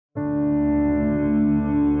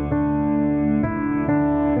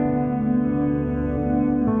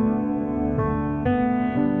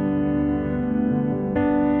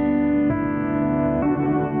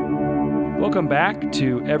Welcome back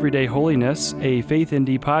to Everyday Holiness, a Faith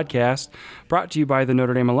ND podcast brought to you by the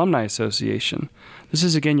Notre Dame Alumni Association. This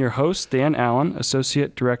is again your host, Dan Allen,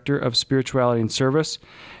 Associate Director of Spirituality and Service,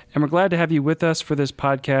 and we're glad to have you with us for this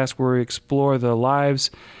podcast where we explore the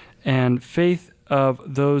lives and faith of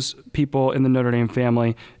those people in the Notre Dame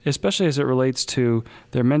family, especially as it relates to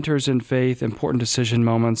their mentors in faith, important decision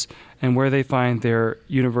moments, and where they find their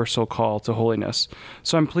universal call to holiness.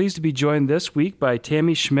 So I'm pleased to be joined this week by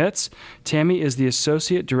Tammy Schmitz. Tammy is the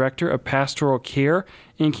Associate Director of Pastoral Care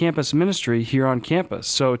in Campus Ministry here on campus.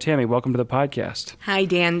 So Tammy, welcome to the podcast. Hi,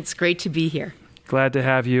 Dan. It's great to be here. Glad to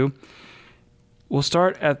have you. We'll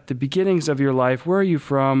start at the beginnings of your life. Where are you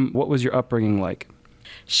from? What was your upbringing like?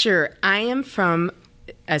 Sure. I am from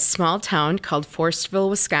a small town called Forestville,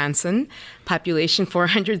 Wisconsin, population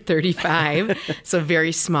 435, so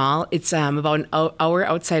very small. It's about an hour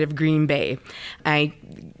outside of Green Bay. I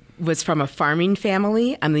was from a farming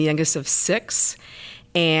family. I'm the youngest of six,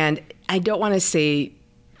 and I don't want to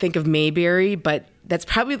think of Mayberry, but that's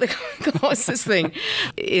probably the closest thing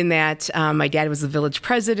in that my dad was the village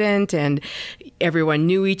president, and everyone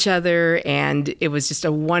knew each other, and it was just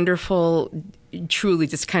a wonderful, truly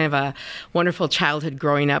just kind of a wonderful childhood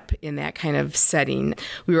growing up in that kind of setting.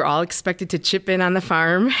 We were all expected to chip in on the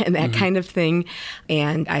farm and that kind of thing.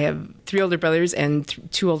 And I have three older brothers and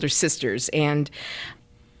two older sisters. And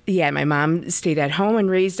yeah, my mom stayed at home and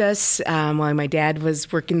raised us while my dad was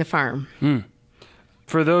working the farm.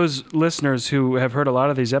 For those listeners who have heard a lot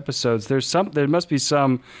of these episodes, there must be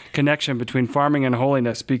some connection between farming and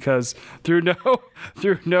holiness, because through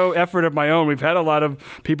no effort of my own, we've had a lot of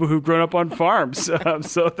people who've grown up on farms.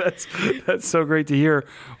 So that's so great to hear.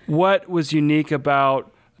 What was unique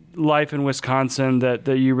about life in Wisconsin that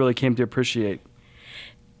you really came to appreciate?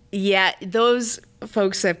 Yeah, those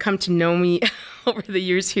folks that have come to know me over the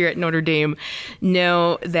years here at Notre Dame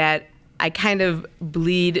know that I kind of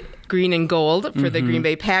bleed green and gold for the Green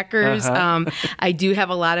Bay Packers. I do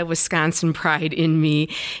have a lot of Wisconsin pride in me,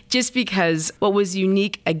 just because what was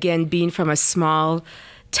unique, again, being from a small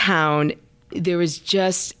town, there was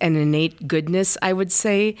just an innate goodness, I would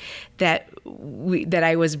say, that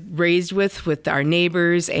I was raised with our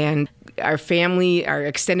neighbors and our family, our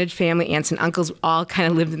extended family, aunts and uncles, all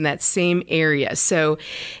kind of lived in that same area. So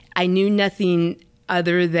I knew nothing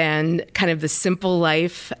other than kind of the simple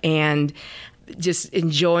life and just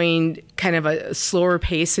enjoying kind of a slower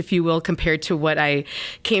pace, if you will, compared to what I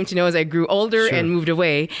came to know as I grew older and moved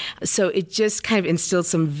away. So it just kind of instilled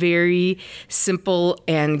some very simple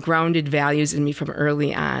and grounded values in me from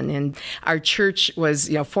early on. And our church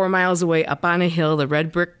was, 4 miles away up on a hill, the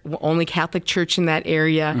red brick, only Catholic church in that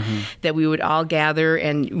area, that we would all gather,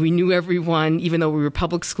 and we knew everyone, even though we were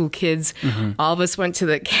public school kids. All of us went to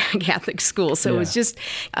the Catholic school. So it was just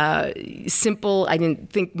simple. I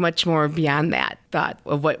didn't think much more beyond that thought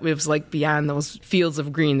of what it was like beyond those fields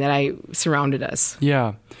of green that surrounded us.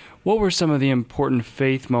 Yeah. What were some of the important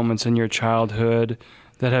faith moments in your childhood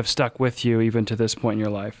that have stuck with you even to this point in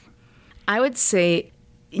your life? I would say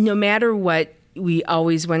no matter what, we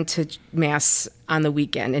always went to Mass on the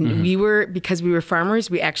weekend. And because we were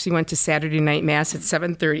farmers, we actually went to Saturday night Mass at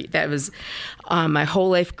 7:30. That was my whole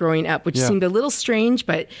life growing up, which seemed a little strange,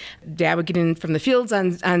 but Dad would get in from the fields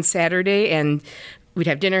on Saturday, and we'd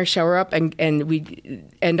have dinner, shower up, and we'd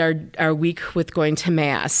end our week with going to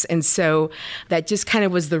Mass. And so that just kind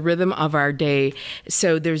of was the rhythm of our day.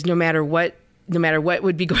 So there's no matter what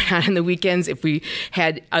would be going on the weekends, if we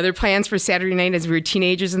had other plans for Saturday night as we were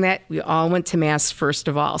teenagers and that, we all went to Mass first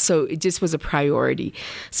of all. So it just was a priority.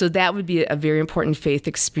 So that would be a very important faith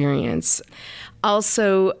experience.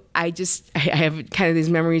 Also, I have kind of these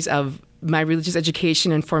memories of my religious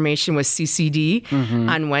education and formation was CCD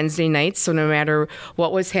on Wednesday nights. So no matter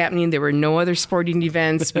what was happening, there were no other sporting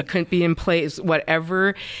events. We couldn't be in place,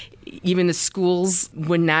 whatever. Even the schools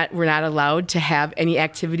were not allowed to have any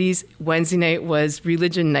activities. Wednesday night was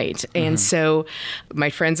religion night. And so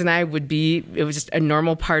my friends and I it was just a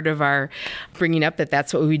normal part of our bringing up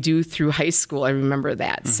that's what we do through high school. I remember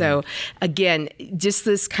that. So again, just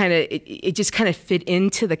this kind of, it just kind of fit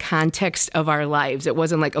into the context of our lives. It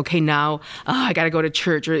wasn't like, okay, now I got to go to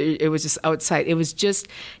church, or it was just outside. It was just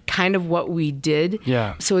kind of what we did.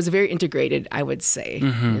 Yeah. So it was very integrated, I would say,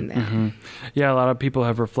 in that. Yeah, a lot of people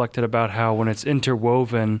have reflected about how when it's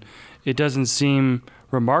interwoven, it doesn't seem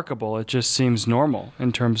remarkable. It just seems normal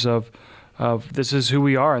in terms of this is who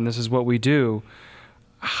we are and this is what we do.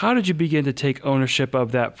 How did you begin to take ownership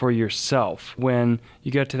of that for yourself when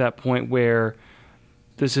you get to that point where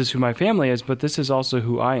this is who my family is, but this is also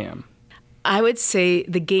who I am? I would say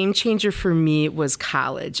the game changer for me was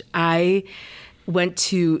college. I went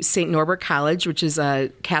to St. Norbert College, which is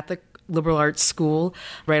a Catholic liberal arts school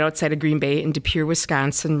right outside of Green Bay in De Pere,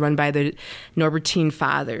 Wisconsin, run by the Norbertine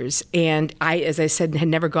Fathers. And I, as I said, had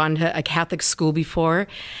never gone to a Catholic school before.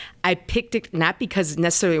 I picked it not because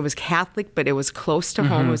necessarily it was Catholic, but it was close to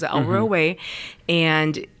home. It was an hour away.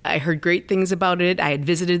 And I heard great things about it. I had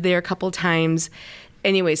visited there a couple of times.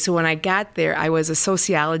 Anyway, so when I got there, I was a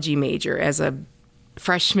sociology major as a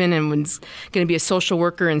freshman and was going to be a social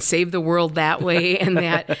worker and save the world that way and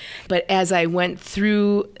that. But as I went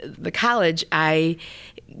through the college, I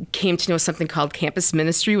came to know something called campus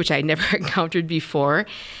ministry, which I had never encountered before.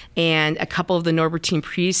 And a couple of the Norbertine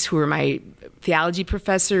priests who were my theology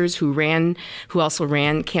professors who also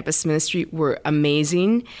ran campus ministry were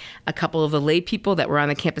amazing. A couple of the lay people that were on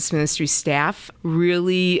the campus ministry staff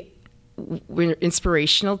really were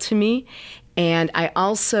inspirational to me. And I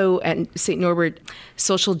also, at St. Norbert,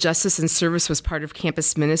 social justice and service was part of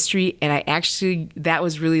campus ministry. And that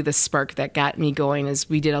was really the spark that got me going, as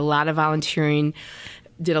we did a lot of volunteering,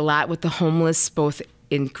 did a lot with the homeless, both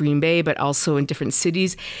in Green Bay, but also in different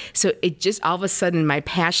cities. So it just, all of a sudden, my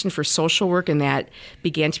passion for social work and that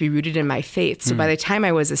began to be rooted in my faith. So by the time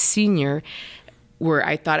I was a senior, where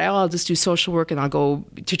I thought, I'll just do social work and I'll go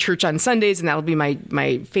to church on Sundays and that'll be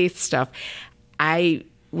my faith stuff, I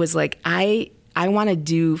was like, I want to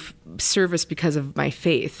do service because of my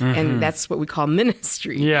faith. And that's what we call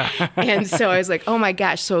ministry. Yeah. And so I was like, oh my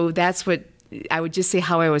gosh. So that's what I would just say,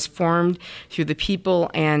 how I was formed through the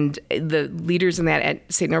people and the leaders in that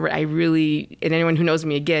at St. Norbert. I really, and anyone who knows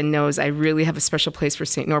me again knows I really have a special place for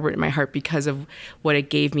St. Norbert in my heart because of what it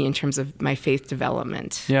gave me in terms of my faith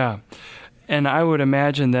development. Yeah. And I would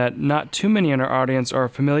imagine that not too many in our audience are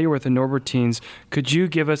familiar with the Norbertines. Could you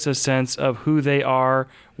give us a sense of who they are?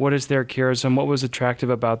 What is their charism? What was attractive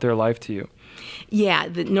about their life to you? Yeah,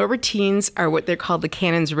 the Norbertines are what they're called the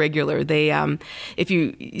Canons Regular. They, if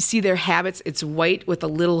you see their habits, it's white with a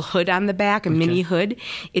little hood on the back, a mini hood.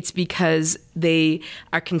 It's because they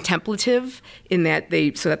are contemplative in that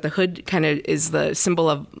so that the hood kind of is the symbol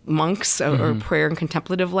of monks or prayer and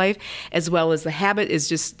contemplative life, as well as the habit is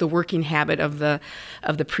just the working habit of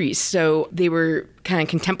the priest. So they were kind of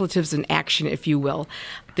contemplatives in action, if you will.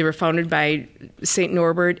 They were founded by St.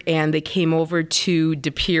 Norbert, and they came over to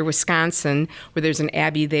De Pere, Wisconsin, where there's an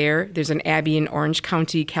abbey there. There's an abbey in Orange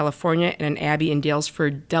County, California, and an abbey in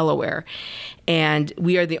Dalesford, Delaware. And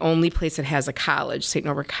we are the only place that has a college, St.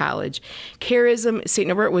 Norbert College. Charism, St.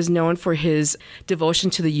 Norbert was known for his devotion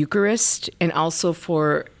to the Eucharist and also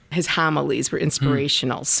for his homilies were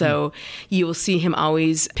inspirational. So you will see him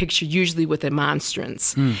always pictured usually with a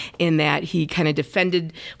monstrance in that he kind of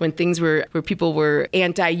defended when things where people were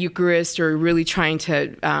anti-Eucharist or really trying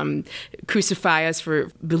to crucify us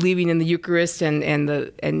for believing in the Eucharist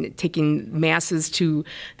and taking masses to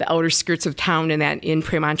the outer skirts of town in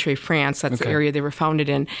Prémontré, France. That's the area they were founded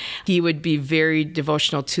in. He would be very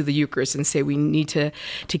devotional to the Eucharist and say we need to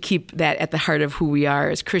keep that at the heart of who we are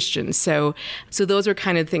as Christians. So those are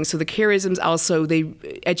kind of things. So the charisms also,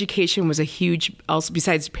 education was a huge, also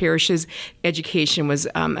besides parishes, education was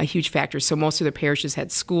a huge factor. So most of the parishes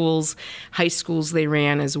had schools, high schools they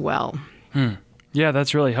ran as well. Yeah,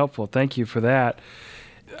 that's really helpful. Thank you for that.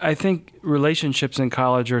 I think relationships in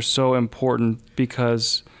college are so important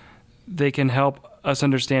because they can help us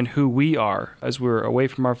understand who we are as we're away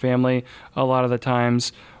from our family a lot of the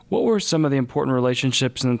times. What were some of the important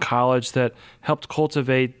relationships in college that helped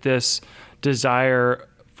cultivate this desire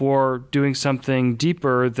for doing something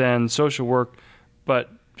deeper than social work, but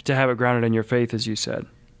to have it grounded in your faith, as you said?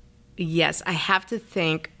 Yes, I have to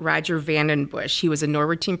thank Roger Vandenbush. He was a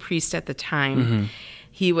Norbertine priest at the time.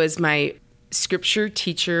 He was my scripture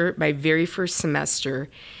teacher my very first semester.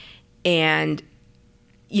 And,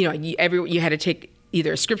 you had to take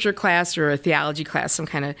either a scripture class or a theology class, some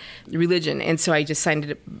kind of religion. And so I just signed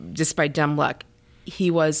it just by dumb luck. He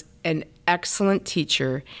was an excellent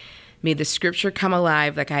teacher, made the scripture come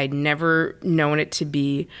alive like I had never known it to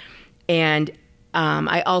be. And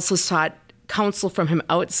I also sought counsel from him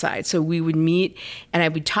outside. So we would meet, and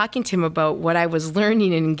I'd be talking to him about what I was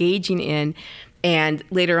learning and engaging in. And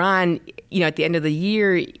later on, at the end of the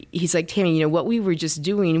year, he's like, Tammy, what we were just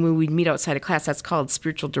doing when we'd meet outside of class, that's called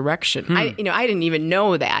spiritual direction. I didn't even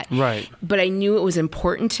know that. Right. But I knew it was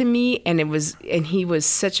important to me, and he was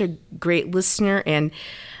such a great listener and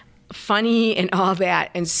funny and all that.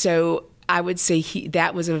 And so I would say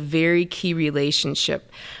that was a very key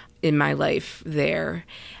relationship in my life there.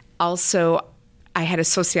 Also, I had a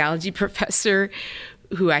sociology professor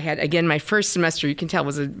who I had, again, my first semester, you can tell,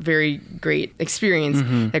 was a very great experience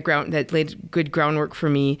that laid good groundwork for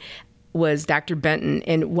me. was Dr. Benton.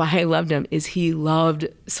 And why I loved him is he loved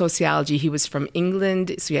sociology. He was from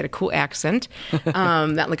England, so he had a cool accent,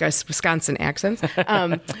 not like our Wisconsin accent.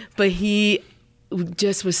 But he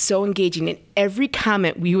just was so engaging. And every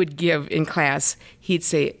comment we would give in class, he'd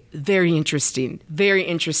say, very interesting, very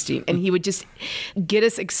interesting. And he would just get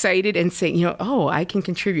us excited and say, oh, I can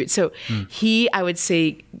contribute. So he, I would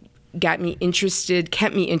say, kept me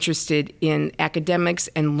interested in academics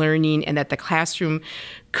and learning, and that the classroom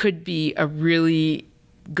could be a really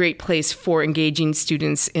great place for engaging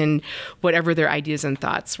students in whatever their ideas and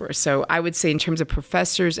thoughts were. So I would say in terms of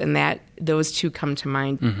professors and that, those two come to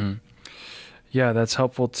mind. Mm-hmm. Yeah, that's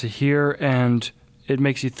helpful to hear, and it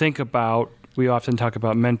makes you think about, we often talk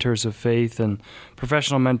about mentors of faith and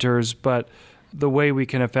professional mentors, but the way we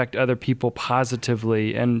can affect other people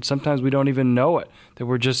positively, and sometimes we don't even know it, that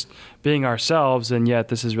we're just being ourselves, and yet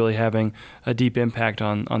this is really having a deep impact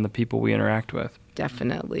on the people we interact with.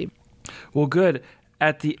 Definitely. Well, good.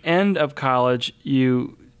 At the end of college,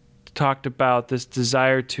 you talked about this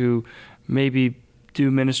desire to maybe do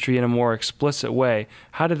ministry in a more explicit way.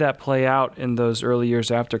 How did that play out in those early years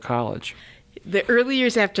after college? The early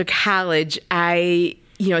years after college, so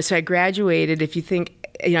I graduated. If you think,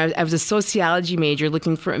 I was a sociology major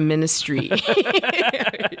looking for a ministry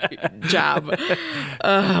job.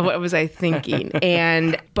 What was I thinking?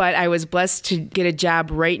 But I was blessed to get a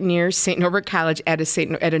job right near St. Norbert College at a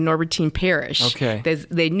Norbertine parish. Okay.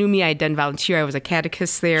 They knew me. I'd done volunteer. I was a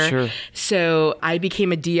catechist there. Sure. So I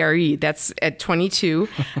became a DRE. That's at 22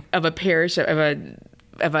 of a parish of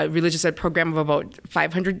a religious ed program of about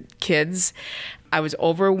 500 kids. I was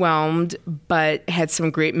overwhelmed, but had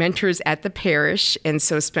some great mentors at the parish, and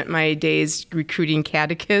so spent my days recruiting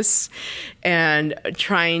catechists and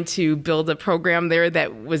trying to build a program there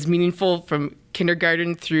that was meaningful from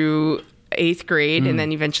kindergarten through 8th grade and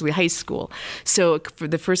then eventually high school. So for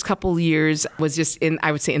the first couple of years was just in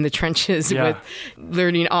the trenches with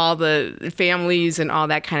learning all the families and all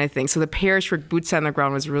that kind of thing. So the parish work, boots on the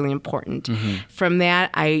ground, was really important. Mm-hmm. From that,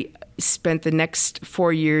 I spent the next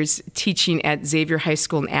 4 years teaching at Xavier High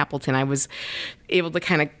School in Appleton. I was able to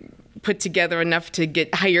kind of put together enough to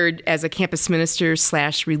get hired as a campus minister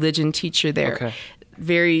 / religion teacher there. Okay.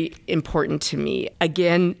 Very important to me.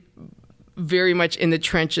 Again, very much in the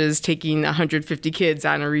trenches, taking 150 kids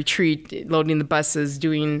on a retreat, loading the buses,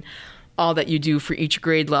 doing all that you do for each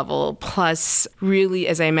grade level. Plus, really,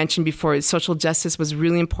 as I mentioned before, social justice was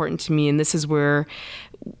really important to me. And this is where,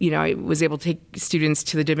 I was able to take students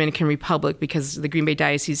to the Dominican Republic because the Green Bay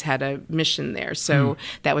Diocese had a mission there. So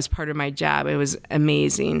that was part of my job. It was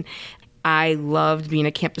amazing. I loved being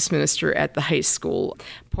a campus minister at the high school,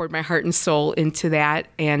 poured my heart and soul into that,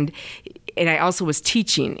 and I also was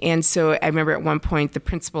teaching. And so I remember at one point the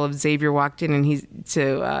principal of Xavier walked in, and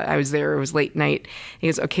I was there, it was late night. He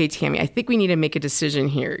goes, "Okay, Tammy, I think we need to make a decision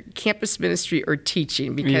here, campus ministry or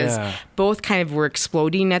teaching," because both kind of were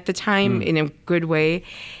exploding at the time in a good way.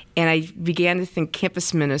 And I began to think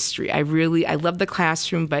campus ministry. I love the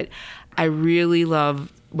classroom, but I really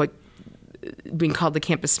love what being called the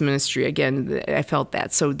campus ministry. Again, I felt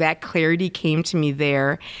that. So that clarity came to me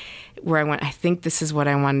there, where I went, I think this is what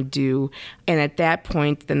I want to do. And at that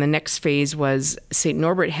point, then the next phase was St.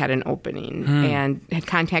 Norbert had an opening and had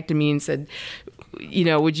contacted me and said,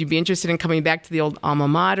 would you be interested in coming back to the old alma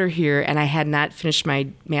mater here? And I had not finished my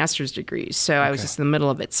master's degree, so I was just in the middle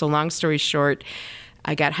of it. So long story short,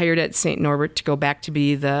 I got hired at St. Norbert to go back to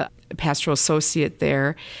be the pastoral associate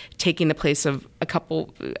there, taking the place of a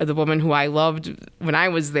couple of the woman who I loved when I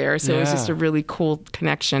was there. So it was just a really cool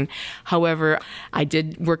connection. However, I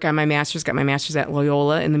did work on my master's, got my master's at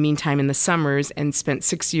Loyola in the meantime in the summers, and spent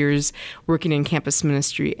 6 years working in campus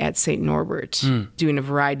ministry at St. Norbert, doing a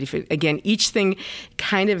variety of, again, each thing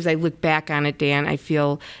kind of, as I look back on it, Dan, I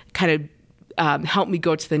feel kind of helped me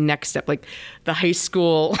go to the next step, like the high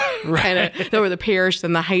school, or the parish,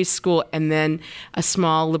 then the high school, and then a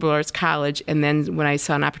small liberal arts college. And then when I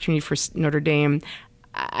saw an opportunity for Notre Dame,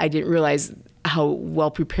 I didn't realize how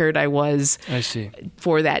well prepared I was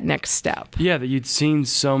for that next step. Yeah, that you'd seen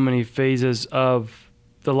so many phases of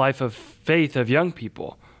the life of faith of young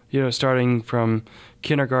people, starting from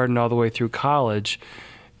kindergarten all the way through college.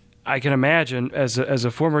 I can imagine, as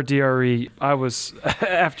a former DRE, I was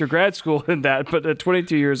after grad school in that, but at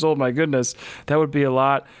 22 years old, my goodness, that would be a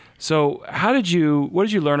lot. So what did you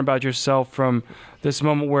learn about yourself from this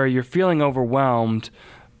moment where you're feeling overwhelmed,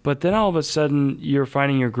 but then all of a sudden you're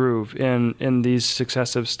finding your groove in these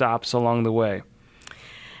successive stops along the way?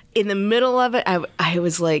 In the middle of it, I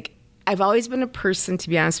was like, I've always been a person, to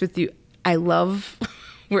be honest with you, I love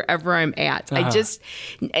wherever I'm at. I just,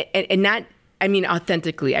 and not... I mean,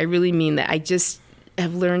 authentically, I really mean that. I just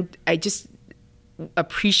have learned, I just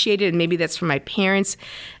appreciate it, and maybe that's from my parents,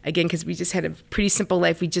 again, because we just had a pretty simple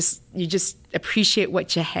life. You just appreciate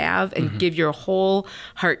what you have and give your whole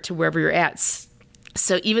heart to wherever you're at.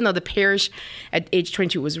 So even though the parish at age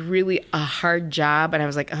 22 was really a hard job, and I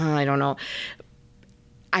was like, oh, I don't know,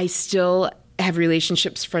 I still have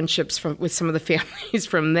relationships, friendships with some of the families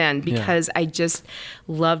from then, because I just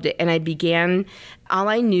loved it. And all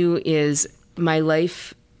I knew is my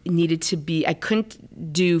life needed to be, I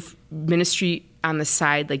couldn't do ministry on the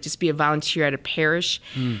side, like just be a volunteer at a parish.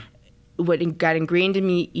 What got ingrained in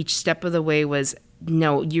me each step of the way was,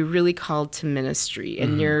 no, you're really called to ministry,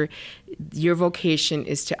 and your vocation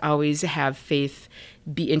is to always have faith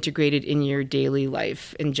be integrated in your daily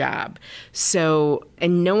life and job. So,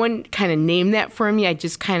 and no one kind of named that for me. I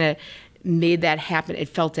just kind of made that happen. It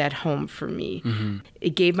felt at home for me.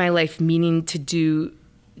 It gave my life meaning to do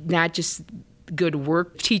not just good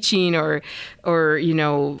work teaching or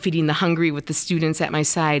feeding the hungry with the students at my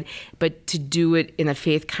side, but to do it in a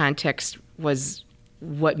faith context was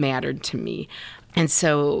what mattered to me. And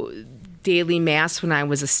so daily mass when I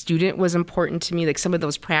was a student was important to me. Like some of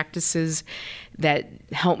those practices that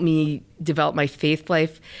helped me develop my faith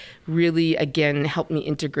life really, again, helped me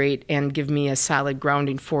integrate and give me a solid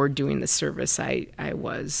grounding for doing the service I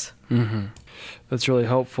was. That's really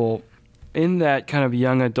helpful. In that kind of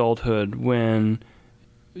young adulthood, when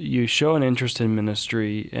you show an interest in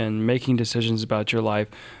ministry and making decisions about your life,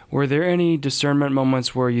 were there any discernment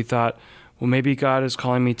moments where you thought, well, maybe God is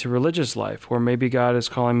calling me to religious life, or maybe God is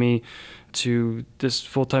calling me to this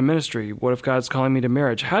full-time ministry? What if God's calling me to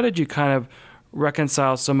marriage? How did you kind of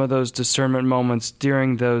reconcile some of those discernment moments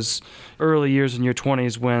during those early years in your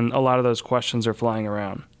 20s when a lot of those questions are flying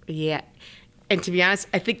around? Yeah. And to be honest,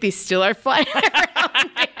 I think they still are flying around.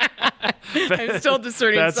 I'm still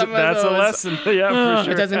discerning some of those. That's a lesson. Yeah, for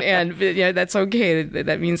sure. It doesn't end. But yeah, that's okay.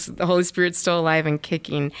 That means the Holy Spirit's still alive and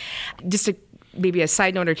kicking. Just maybe a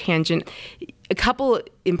side note or tangent. A couple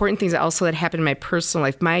important things also that happened in my personal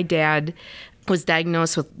life. My dad was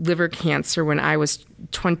diagnosed with liver cancer when I was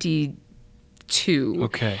 22.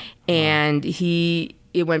 Okay. And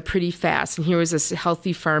it went pretty fast. And he was this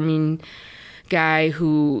healthy farming guy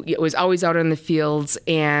who was always out in the fields,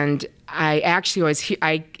 and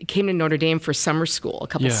I came to Notre Dame for summer school a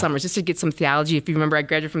couple summers just to get some theology. If you remember, I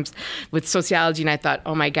graduated with sociology, and I thought,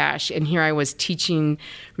 oh my gosh, and here I was teaching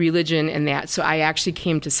religion and that. So I actually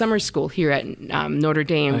came to summer school here at Notre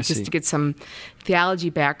Dame just to get some theology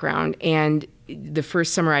background. And the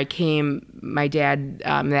first summer I came, my dad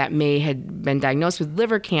that May had been diagnosed with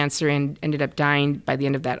liver cancer and ended up dying by the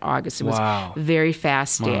end of that August. It was very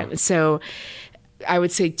fast. Wow. So I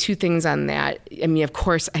would say two things on that. I mean, of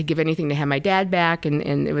course, I'd give anything to have my dad back, and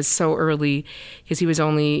it was so early because he was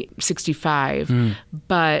only 65.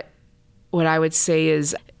 But what I would say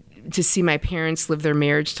is to see my parents live their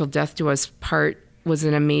marriage till death do us part was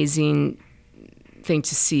an amazing thing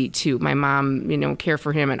to see too. My mom, care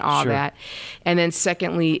for him and all that. And then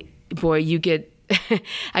secondly, boy, you get,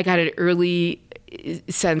 I got an early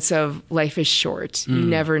sense of life is short. You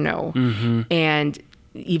never know. And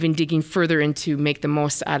even digging further into make the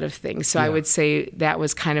most out of things. So I would say that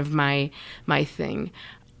was kind of my thing.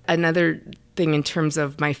 Another thing in terms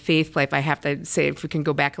of my faith life, I have to say, if we can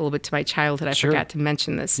go back a little bit to my childhood, I forgot to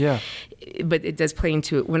mention this. Yeah. But it does play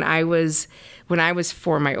into it. When I was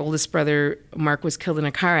 4, my oldest brother, Mark, was killed in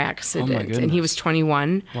a car accident, and he was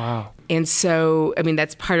 21. Wow. And so, I mean,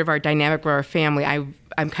 that's part of our dynamic with our family.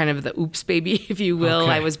 I'm kind of the oops baby, if you will.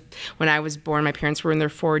 Okay. When I was born, my parents were in their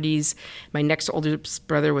 40s. My next oldest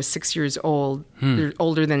brother was 6 years old. They're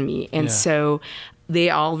older than me. And so they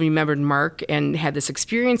all remembered Mark and had this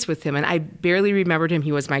experience with him. And I barely remembered him.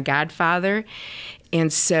 He was my godfather.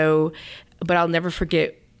 And so, but I'll never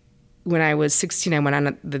forget when I was 16, I went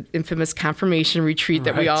on the infamous confirmation retreat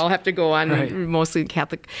that we all have to go on, mostly in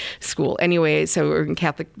Catholic school. Anyway, so we're in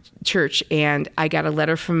Catholic church, and I got a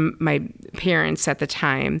letter from my parents at the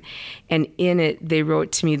time, and in it, they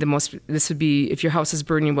wrote to me this would be, if your house is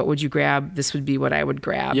burning, what would you grab? This would be what I would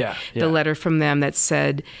grab. The letter from them that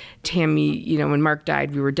said, Tammy, when Mark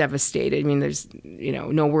died, we were devastated. I mean, there's,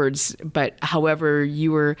 no words, but however,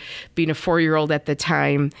 you were being a 4-year-old at the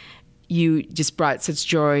time, you just brought such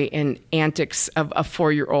joy and antics of a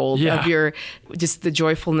 4-year-old, of your, just the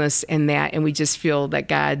joyfulness and that. And we just feel that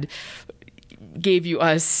God gave you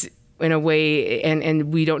us in a way,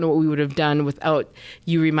 and we don't know what we would have done without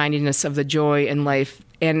you reminding us of the joy in life.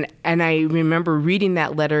 And I remember reading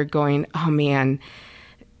that letter going, oh man,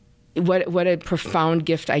 what a profound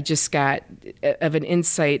gift I just got of an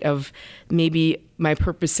insight of maybe my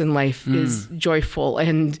purpose in life is joyful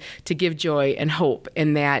and to give joy and hope.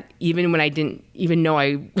 And that even when I didn't even know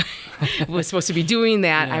I was supposed to be doing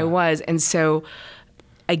that, I was. And so,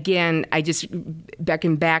 again, I just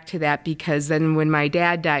beckon back to that because then when my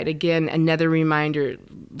dad died, again, another reminder,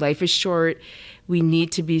 life is short. We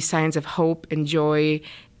need to be signs of hope and joy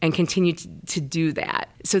and continue to do that.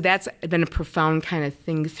 So that's been a profound kind of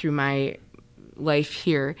thing through my life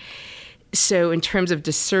here. So in terms of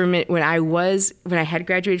discernment, when I had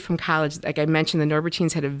graduated from college, like I mentioned, the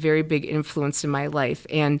Norbertines had a very big influence in my life.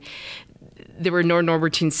 And there were no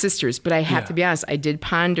Norbertine sisters, but I have to be honest, I did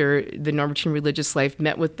ponder the Norbertine religious life,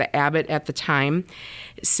 met with the abbot at the time,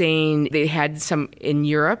 saying they had some in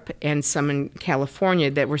Europe and some in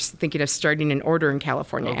California that were thinking of starting an order in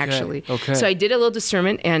California, actually. Okay. So I did a little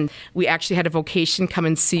discernment, and we actually had a vocation come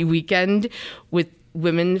and see weekend with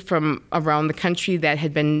women from around the country that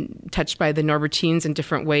had been touched by the Norbertines in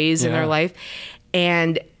different ways in their life.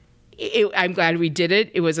 And I'm glad we did it.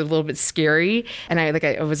 It was a little bit scary. And I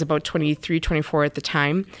was about 23, 24 at the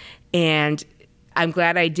time. And I'm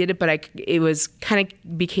glad I did it, but it was kind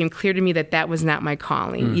of became clear to me that was not my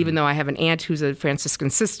calling. Even though I have an aunt who's a Franciscan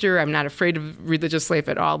sister, I'm not afraid of religious life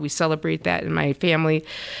at all. We celebrate that in my family.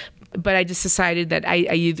 But I just decided that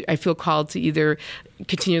I feel called to either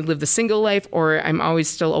continue to live the single life, or I'm always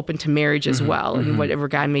still open to marriage as well, and whatever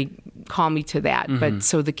God may call me to that. But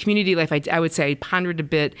so the community life, I would say I pondered a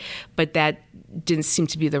bit, but that didn't seem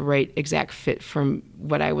to be the right exact fit from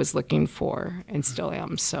what I was looking for, and still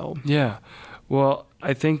am. So yeah, well,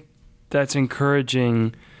 I think that's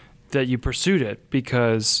encouraging that you pursued it,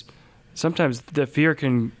 because sometimes the fear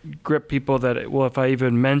can grip people that, well, if I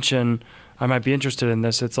even mention I might be interested in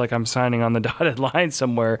this, it's like I'm signing on the dotted line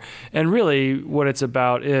somewhere. And really what it's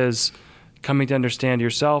about is coming to understand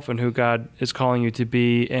yourself and who God is calling you to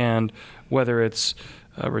be, and whether it's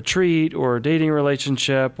a retreat or a dating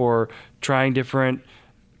relationship or trying different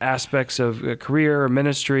aspects of a career or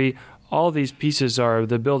ministry. All these pieces are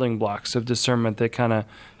the building blocks of discernment that kind of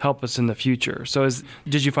help us in the future. So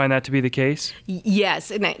did you find that to be the case? Yes,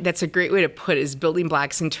 and that's a great way to put it, is building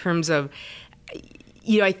blocks in terms of,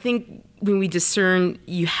 I think when we discern,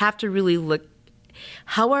 you have to really look,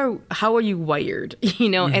 how are you wired?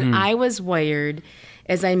 And I was wired,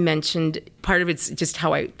 as I mentioned, part of it's just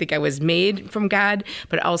how I think I was made from God,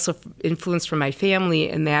 but also influenced from my family,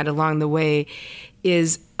 and that along the way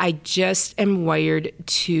is I just am wired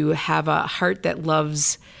to have a heart that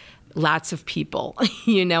loves lots of people,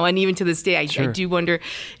 and even to this day, I do wonder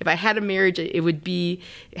if I had a marriage, it would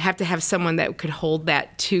have to have someone that could hold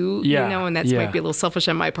that too, and that might be a little selfish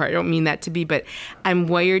on my part. I don't mean that to be, but I'm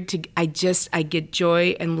wired to, I get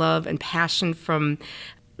joy and love and passion from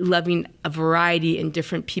loving a variety and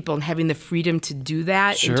different people and having the freedom to do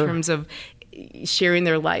that in terms of sharing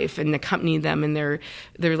their life and accompanying them in their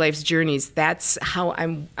life's journeys. That's how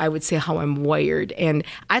I would say how I'm wired. And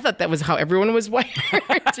I thought that was how everyone was wired,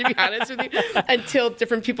 to be honest with you, until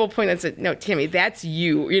different people pointed and said, no, Tammy, that's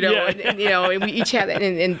you, and we each have that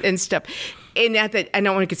and stuff. And that I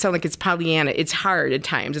don't want to sound like it's Pollyanna. It's hard at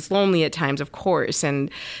times. It's lonely at times, of course,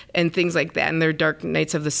 and things like that. And there are dark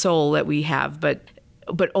nights of the soul that we have. But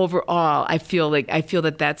overall, I feel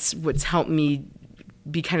that that's what's helped me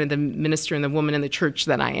be kind of the minister and the woman in the church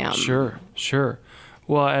that I am. Sure.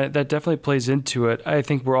 Well, that definitely plays into it. I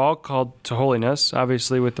think we're all called to holiness,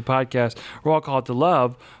 obviously, with the podcast. We're all called to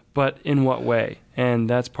love, but in what way? And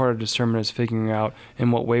that's part of discernment, is figuring out in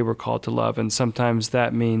what way we're called to love. And sometimes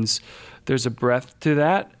that means there's a breadth to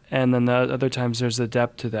that, and then the other times there's a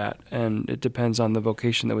depth to that. And it depends on the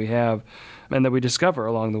vocation that we have and that we discover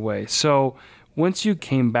along the way. So once you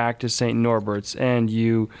came back to St. Norbert's and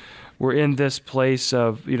you were in this place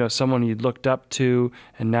of, someone you'd looked up to,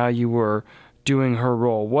 and now you were doing her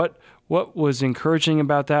role. What was encouraging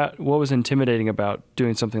about that? What was intimidating about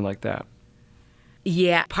doing something like that?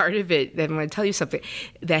 Yeah, part of it, I'm going to tell you something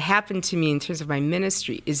that happened to me in terms of my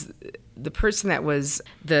ministry, is the person that was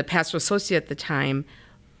the pastoral associate at the time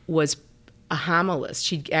was a homilist.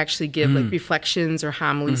 She'd actually give reflections or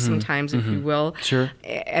homilies sometimes, if you will,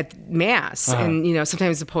 at Mass. And,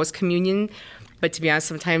 sometimes the post-communion. But to be honest,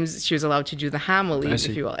 sometimes she was allowed to do the homily, if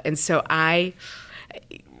you will. And so I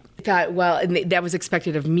thought, well, and that was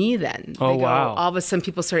expected of me then. Wow. All of a sudden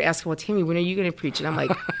people started asking, well, Tammy, when are you going to preach? And I'm like,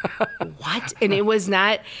 what? And it was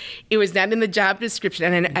not in the job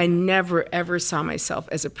description. And I never, ever saw myself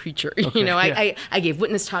as a preacher. I gave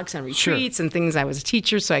witness talks on retreats and things. I was a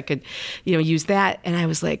teacher, so I could, use that. And I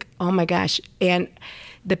was like, oh my gosh. And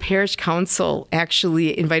the parish council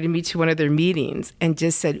actually invited me to one of their meetings and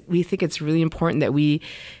just said, we think it's really important that we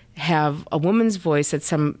have a woman's voice at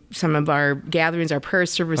some of our gatherings, our prayer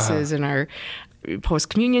services, and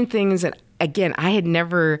post-communion things. And again, I had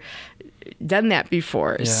never done that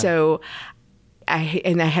before. Yeah. So I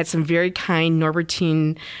had some very kind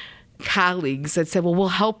Norbertine colleagues that said, well, we'll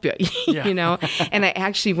help you, you know? And I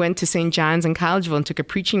actually went to St. John's in Collegeville and took a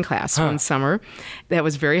preaching class one summer. That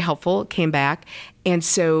was very helpful, came back. And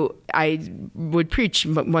so I would preach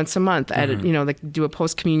once a month at, do a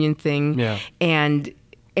post-communion thing. Yeah. And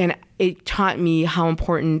it taught me how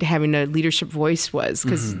important having a leadership voice was,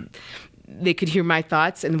 because they could hear my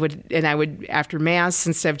thoughts and I would, after Mass,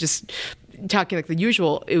 instead of just talking like the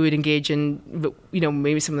usual, it would engage in,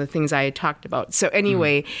 maybe some of the things I had talked about. So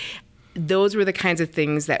anyway, those were the kinds of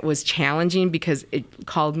things that was challenging, because it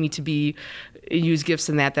called me to use gifts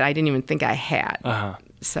in that I didn't even think I had.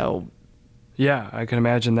 So. Yeah, I can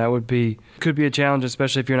imagine that could be a challenge,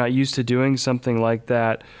 especially if you're not used to doing something like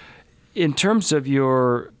that. In terms of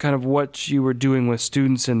your kind of what you were doing with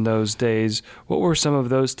students in those days, what were some of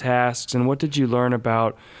those tasks, and what did you learn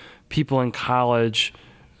about people in college,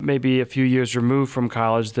 maybe a few years removed from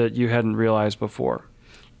college, that you hadn't realized before?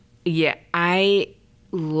 Yeah, I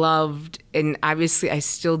loved, and obviously I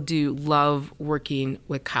still do love, working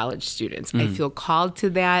with college students. I feel called to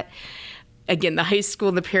that. Again, the high school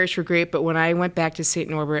and the parish were great, but when I went back to St.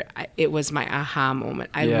 Norbert, it was my aha moment.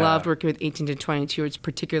 I loved working with 18 to 22-year-olds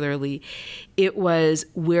particularly. It was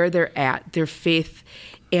where they're at, their faith.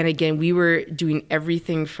 And again, we were doing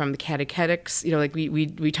everything from the catechetics, like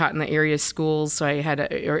we taught in the area schools, so I had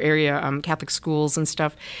area Catholic schools and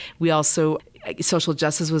stuff. We also, social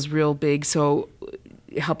justice was real big, so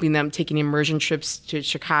helping them, taking immersion trips to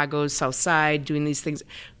Chicago, South Side, doing these things.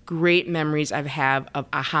 Great memories I have of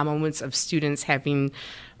aha moments of students having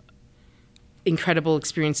incredible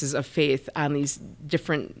experiences of faith on these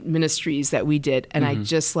different ministries that we did. And I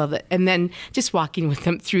just love it. And then just walking with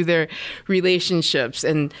them through their relationships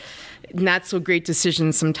and not so great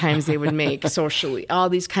decisions sometimes they would make socially, all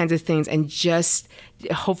these kinds of things. And just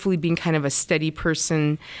hopefully being kind of a steady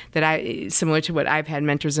person similar to what I've had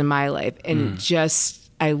mentors in my life. And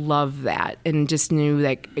I love that. And just knew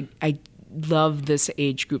I love this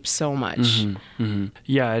age group so much.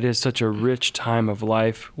 Yeah, it is such a rich time of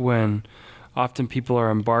life when often people are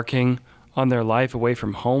embarking on their life away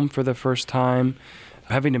from home for the first time,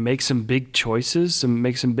 having to make some big choices and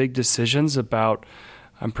make some big decisions about,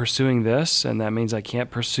 I'm pursuing this, and that means I can't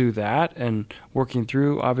pursue that, and working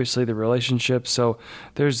through, obviously, the relationships. So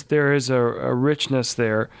there is a richness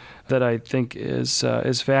there that I think is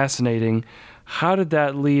fascinating. How did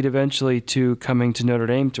that lead eventually to coming to Notre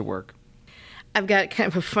Dame to work? I've got kind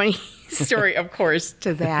of a funny story, of course,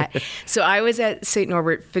 to that. So I was at St.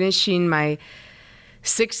 Norbert finishing my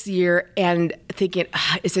 6th year and thinking,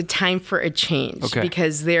 is it time for a change? Okay.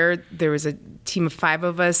 Because there was a team of 5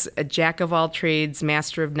 of us, a jack of all trades,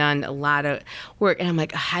 master of none, a lot of work. And I'm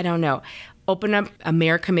like, I don't know. Opened up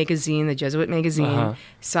America magazine, the Jesuit magazine,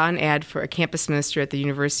 saw an ad for a campus minister at the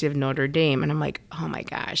University of Notre Dame. And I'm like, oh my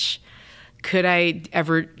gosh. Could I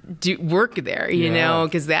ever do work there,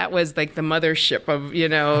 because that was like the mothership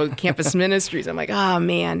of, campus ministries. I'm like, oh,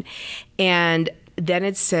 man. And then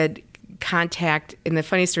it said contact, and the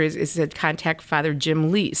funny story is it said contact Father Jim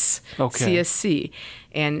Lease, CSC.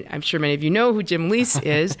 And I'm sure many of you know who Jim Lease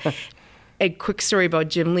is. A quick story about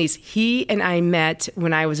Jim Lease. He and I met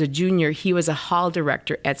when I was a junior. He was a hall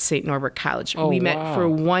director at St. Norbert College. We met for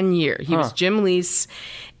 1 year. He was Jim Lease,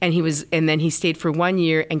 and then he stayed for 1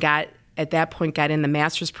 year and at that point got in the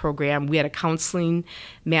master's program. We had a counseling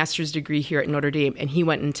master's degree here at Notre Dame, and he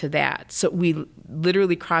went into that. So we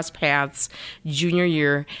literally crossed paths junior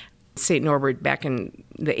year, St. Norbert back in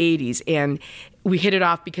the 80s. And we hit it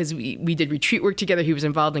off because we did retreat work together. He was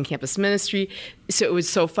involved in campus ministry. So it was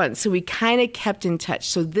so fun. So we kind of kept in touch.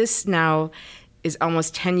 So this now is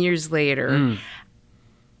almost 10 years later.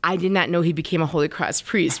 I did not know he became a Holy Cross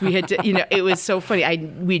priest. We had to, it was so funny.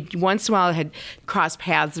 We once in a while had crossed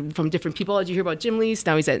paths from different people. Did you hear about Jim Lease?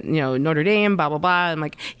 Now he's at, Notre Dame, blah, blah, blah. I'm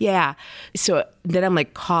like, yeah. So then I'm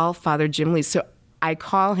like, call Father Jim Lease. So I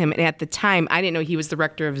call him, and at the time, I didn't know he was the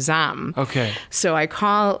rector of ZOM. Okay. So I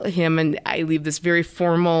call him, and I leave this very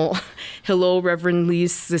formal, hello, Reverend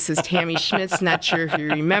Lease, this is Tammy Schmitz, not sure if you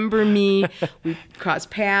remember me. We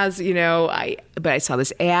crossed paths, but I saw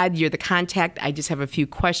this ad, you're the contact, I just have a few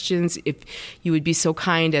questions. If you would be so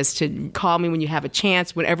kind as to call me when you have a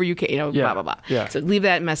chance, whenever you can, blah, blah, blah. Yeah. So leave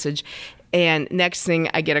that message. And next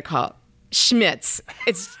thing, I get a call, Schmitz,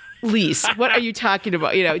 it's Lease, what are you talking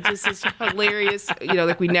about? Just this hilarious,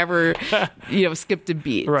 like we never, skipped a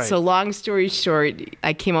beat. Right. So long story short,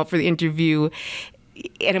 I came out for the interview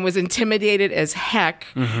and was intimidated as heck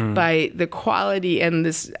by the quality and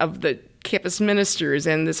of the campus ministers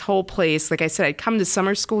and this whole place. Like I said, I'd come to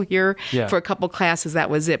summer school here for a couple classes. That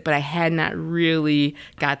was it. But I had not really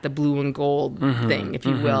got the blue and gold thing, if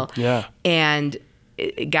you will. Yeah. And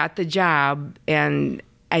got the job. And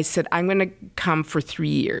I said, I'm going to come for 3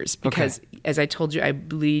 years because, as I told you, I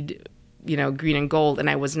bleed, green and gold. And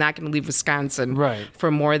I was not going to leave Wisconsin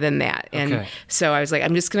for more than that. And so I was like,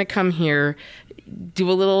 I'm just going to come here, get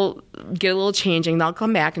a little changing. Then I'll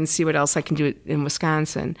come back and see what else I can do in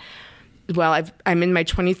Wisconsin. Well, I'm in my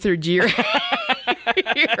 23rd year.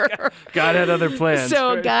 God had other plans.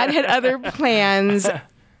 So God had other plans.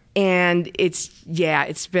 And it's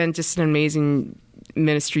been just an amazing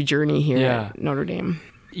ministry journey here at Notre Dame.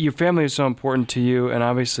 Your family is so important to you, and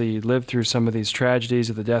obviously you lived through some of these tragedies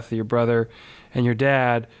of the death of your brother and your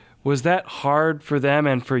dad. Was that hard for them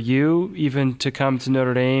and for you even to come to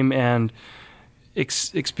Notre Dame and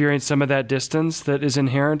experience some of that distance that is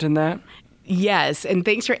inherent in that? Yes, and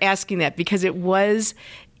thanks for asking that, because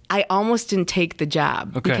I almost didn't take the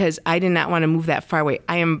job because I did not want to move that far away.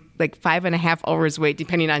 I am like 5.5 hours away,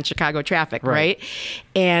 depending on Chicago traffic, right?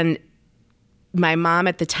 And my mom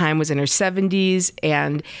at the time was in her 70s,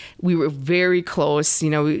 and we were very close.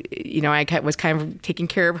 I was kind of taking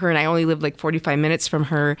care of her, and I only lived like 45 minutes from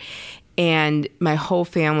her. And my whole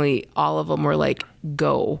family, all of them were like,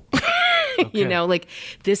 go. Like,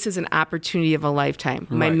 this is an opportunity of a lifetime.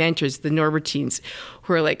 My mentors, the Norbertines,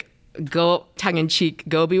 who are like, go, tongue-in-cheek,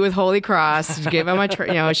 go be with Holy Cross, give them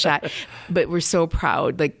a shot. But we're so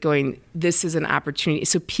proud, like going, this is an opportunity.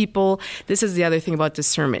 So people, this is the other thing about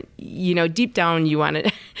discernment. Deep down, you want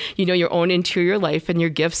to, your own interior life and your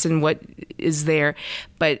gifts and what is there.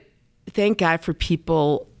 But thank God for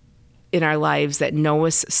people in our lives that know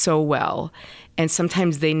us so well. And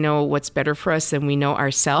sometimes they know what's better for us than we know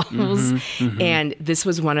ourselves. And this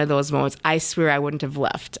was one of those moments. I swear I wouldn't have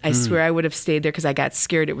left. I swear I would have stayed there because I got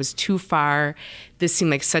scared. It was too far. This seemed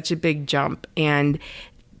like such a big jump. And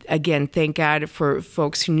again, thank God for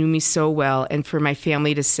folks who knew me so well and for my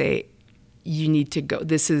family to say, you need to go.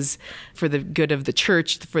 This is for the good of the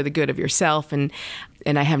church, for the good of yourself. And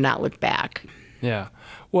I have not looked back. Yeah.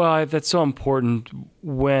 Well, that's so important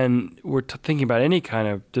when we're thinking about any kind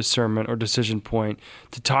of discernment or decision point,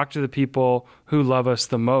 to talk to the people who love us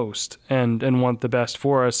the most and want the best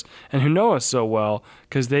for us and who know us so well,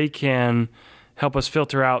 because they can help us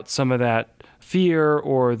filter out some of that fear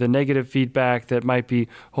or the negative feedback that might be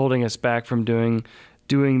holding us back from doing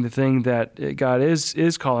the thing that God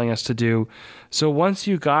is calling us to do. So once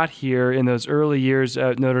you got here in those early years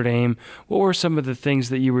at Notre Dame, what were some of the things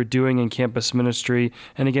that you were doing in campus ministry?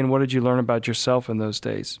 And again, what did you learn about yourself in those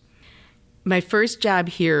days? My first job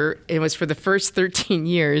here, it was for the first 13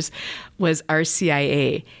 years, was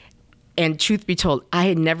RCIA. And truth be told, I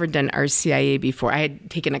had never done RCIA before. I had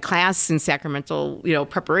taken a class in sacramental,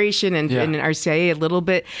 preparation and in RCIA a little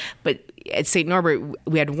bit. But at St. Norbert,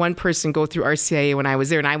 we had one person go through RCIA when I was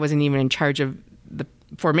there, and I wasn't even in charge of the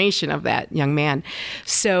formation of that young man.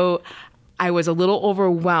 So I was a little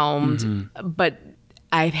overwhelmed, but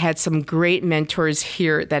I've had some great mentors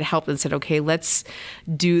here that helped and said, okay, let's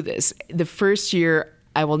do this. The first year,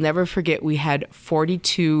 I will never forget, we had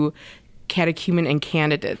 42 catechumen and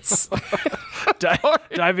candidates.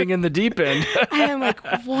 Diving in the deep end. I'm like,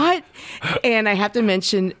 what? And I have to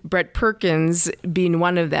mention Brett Perkins being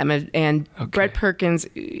one of them. And Brett Perkins,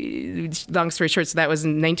 long story short, so that was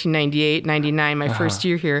in 1998, 99, my first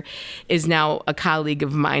year here, is now a colleague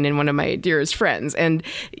of mine and one of my dearest friends. And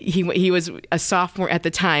he was a sophomore at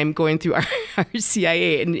the time going through our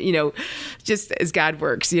CIA. And, just as God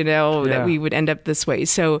works, that we would end up this way.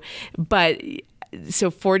 So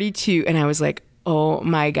 42, and I was like, oh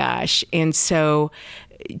my gosh. And so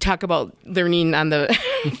talk about learning on the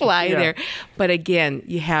fly there. But again,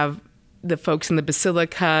 you have the folks in the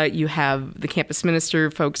Basilica, you have the campus minister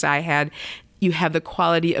folks I had, you have the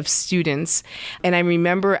quality of students. And I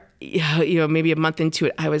remember, maybe a month into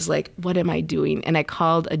it, I was like, what am I doing? And I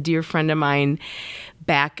called a dear friend of mine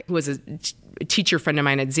back, who was a teacher friend of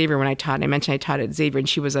mine at Xavier when I taught. And I mentioned I taught at Xavier, and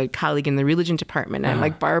she was a colleague in the religion department. And I'm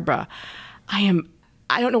like, Barbara,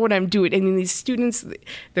 I don't know what I'm doing. I mean, these students,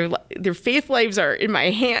 their faith lives are in my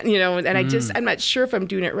hand, and I'm not sure if I'm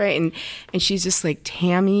doing it right. And she's just like,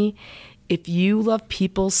 Tammy, if you love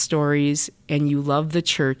people's stories and you love the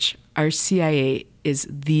church, RCIA is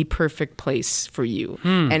the perfect place for you.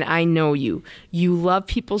 And I know you. You love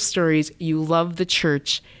people's stories. You love the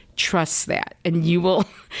church. Trust that, and you will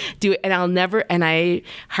do it. And I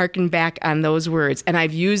hearken back on those words. And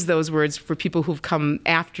I've used those words for people who've come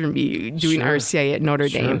after me doing RCIA at Notre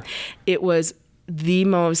Dame. It was the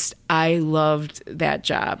most, I loved that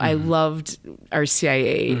job. I loved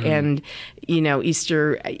RCIA and,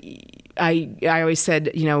 Easter. I always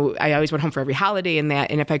said, I always went home for every holiday and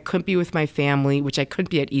that. And if I couldn't be with my family, which I couldn't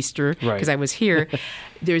be at Easter because I was here,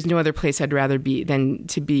 there's no other place I'd rather be than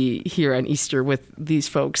to be here on Easter with these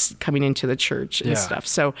folks coming into the church and stuff.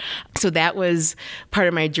 So that was part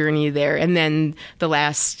of my journey there. And then the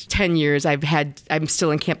last 10 years I'm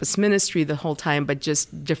still in campus ministry the whole time, but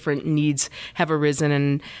just different needs have arisen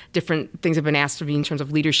and different things have been asked of me in terms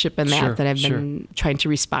of leadership and that I've been trying to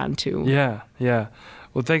respond to. Yeah.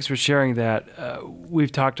 Well, thanks for sharing that.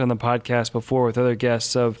 We've talked on the podcast before with other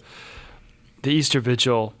guests of the Easter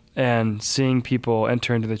Vigil and seeing people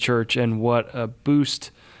enter into the church and what a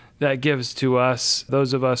boost that gives to us,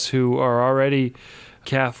 those of us who are already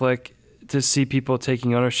Catholic, to see people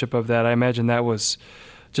taking ownership of that. I imagine that was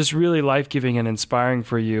just really life-giving and inspiring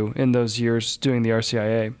for you in those years doing the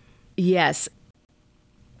RCIA. Yes.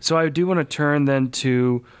 So I do want to turn then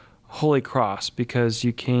to Holy Cross, because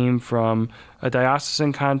you came from a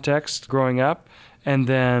diocesan context growing up, and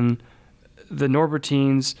then the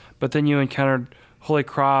Norbertines, but then you encountered Holy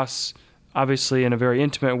Cross, obviously in a very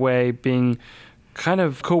intimate way, being kind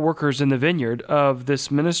of co-workers in the vineyard of this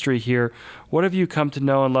ministry here. What have you come to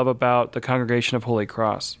know and love about the Congregation of Holy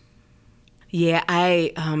Cross? Yeah,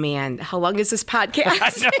 oh man, how long is this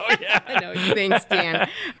podcast? I know, yeah. I know, thanks, Dan.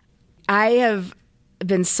 I have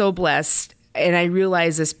been so blessed. And I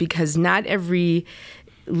realize this because not every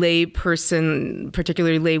lay person,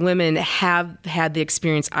 particularly lay women, have had the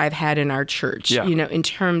experience I've had in our church, in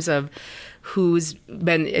terms of who's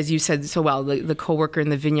been, as you said so well, the co-worker in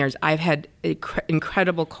the vineyards. I've had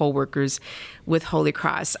incredible co-workers with Holy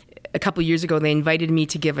Cross. A couple years ago, they invited me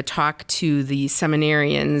to give a talk to the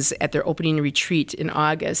seminarians at their opening retreat in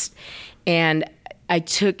August. And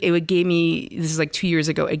gave me, this is like 2 years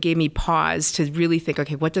ago, it gave me pause to really think,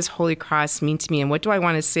 okay, what does Holy Cross mean to me? And what do I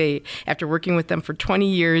want to say after working with them for 20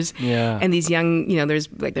 years? Yeah. And these young, there's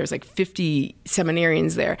like 50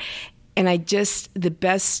 seminarians there. And the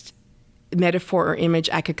best metaphor or image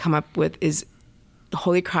I could come up with is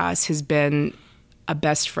Holy Cross has been a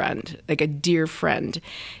best friend, like a dear friend.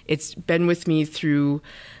 It's been with me through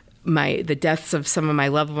the deaths of some of my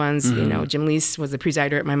loved ones. Mm-hmm. Jim Leese was the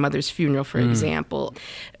presider at my mother's funeral, for example.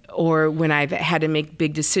 Or when I've had to make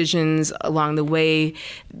big decisions along the way,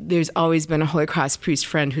 there's always been a Holy Cross priest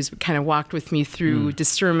friend who's kind of walked with me through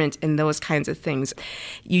discernment and those kinds of things.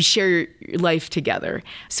 You share your life together.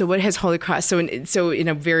 So what has Holy Cross? So in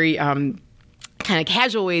a very kind of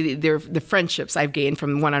casual way, they're the friendships I've gained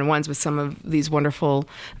from one-on-ones with some of these wonderful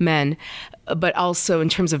men. But also in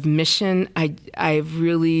terms of mission, I've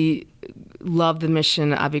really loved the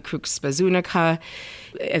mission Ave Crux Bazunica.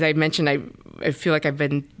 As I mentioned, I feel like I've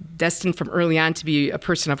been destined from early on to be a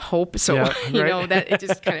person of hope. So, that it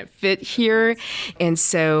just kind of fit here. And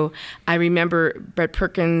so I remember Brett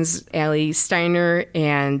Perkins, Allie Steiner,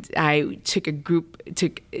 and I took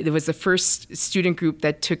it was the first student group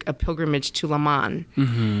that took a pilgrimage to Le Mans.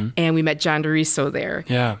 Mm-hmm. And we met John DeRiso there.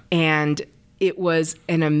 Yeah. And it was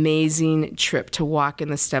an amazing trip to walk in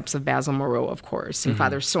the steps of Basil Moreau, of course, and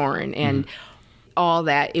Father Soren, and all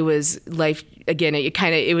that. It was life. Again,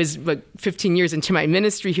 it was like 15 years into my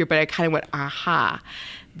ministry here, but I kind of went, aha,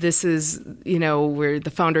 this is, where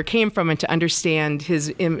the founder came from, and to understand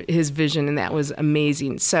his vision, and that was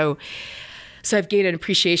amazing. So I've gained an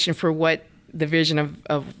appreciation for what the vision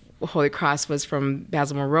of Holy Cross was from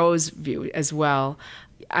Basil Moreau's view as well.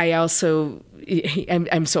 I also,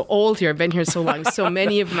 I'm so old here. I've been here so long. So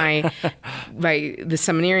many of the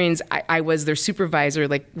seminarians, I was their supervisor,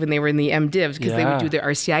 like when they were in the MDivs, because they would do the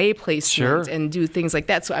RCIA placement and do things like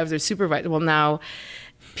that. So I was their supervisor. Well, now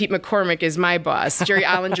Pete McCormick is my boss. Jerry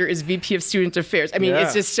Ollinger is VP of Student Affairs. I mean,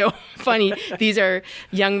 it's just so funny. These are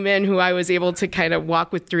young men who I was able to kind of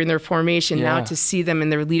walk with during their formation. Yeah. Now to see them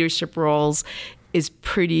in their leadership roles is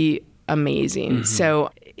pretty amazing. Mm-hmm.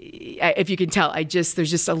 So if you can tell, there's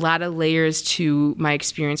just a lot of layers to my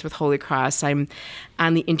experience with Holy Cross. I'm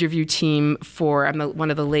on the interview team I'm one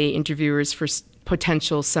of the lay interviewers for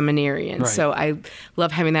potential seminarians. Right. So I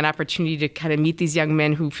love having that opportunity to kind of meet these young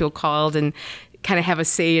men who feel called and kind of have a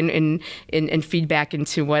say in feedback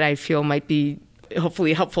into what I feel might be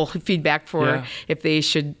hopefully helpful feedback for if they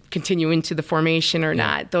should continue into the formation or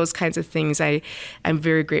not. Those kinds of things. I'm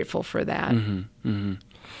very grateful for that. Mm-hmm. Mm-hmm.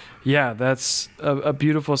 Yeah, that's a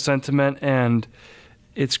beautiful sentiment, and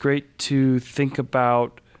it's great to think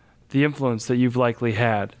about the influence that you've likely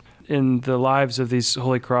had in the lives of these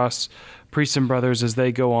Holy Cross priests and brothers as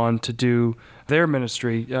they go on to do their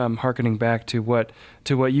ministry, hearkening back to what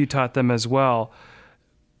you taught them as well.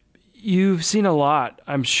 You've seen a lot,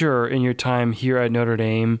 I'm sure, in your time here at Notre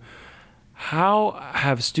Dame. How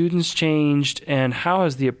have students changed, and how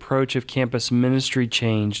has the approach of campus ministry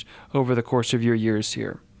changed over the course of your years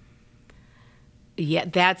here? Yeah,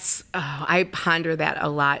 I ponder that a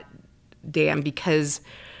lot, Dan, because,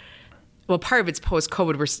 well, part of it's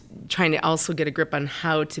post-COVID. We're trying to also get a grip on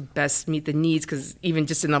how to best meet the needs, because even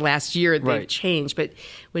just in the last year, they've changed. But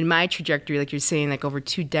when my trajectory, like you're saying, like over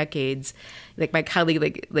 2 decades, like my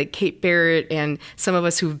colleague, like Kate Barrett, and some of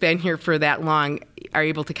us who've been here for that long are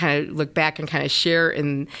able to kind of look back and kind of share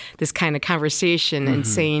in this kind of conversation and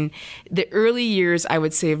saying the early years, I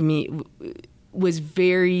would say, of me was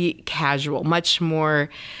very casual, much more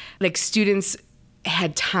like students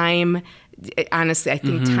had time. Honestly, I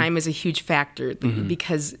think time is a huge factor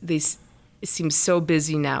because they seem so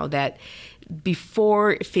busy now that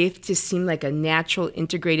before, faith just seemed like a natural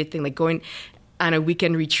integrated thing, like going on a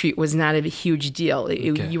weekend retreat was not a huge deal.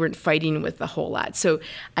 You weren't fighting with a whole lot. So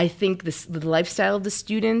I think the lifestyle of the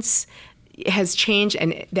students has changed,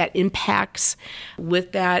 and that impacts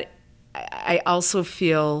with that. I also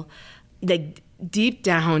feel that deep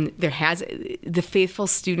down, the faithful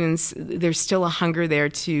students, there's still a hunger there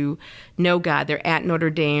to know God. They're at Notre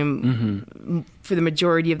Dame for the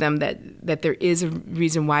majority of them, that there is a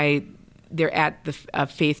reason why they're at a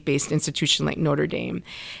faith-based institution like Notre Dame.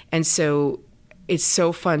 And so it's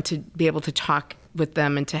so fun to be able to talk with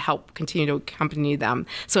them and to help continue to accompany them.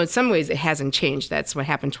 So in some ways, it hasn't changed. That's what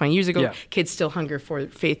happened 20 years ago. Yeah. Kids still hunger for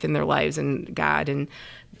faith in their lives and God and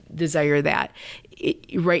desire that.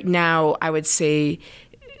 Right now, I would say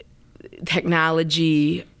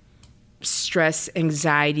technology, stress,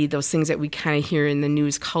 anxiety, those things that we kind of hear in the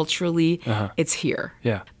news culturally, it's here.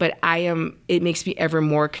 Yeah. But it makes me ever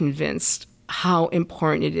more convinced how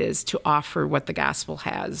important it is to offer what the gospel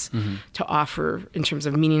has to offer in terms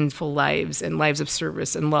of meaningful lives and lives of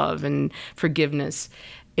service and love and forgiveness.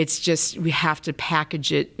 It's just, we have to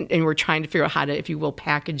package it, and we're trying to figure out how to, if you will,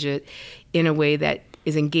 package it in a way that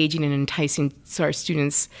is engaging and enticing so our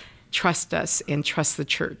students trust us and trust the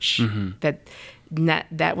church.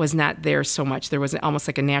 That was not there so much. There was almost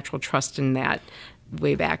like a natural trust in that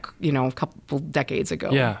way back, a couple decades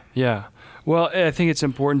ago. Yeah. Well, I think it's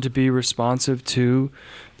important to be responsive to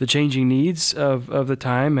the changing needs of the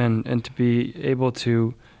time and to be able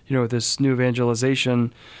to, this new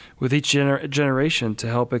evangelization with each generation to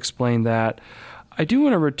help explain that. I do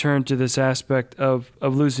want to return to this aspect of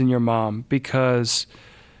losing your mom, because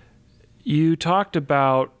you talked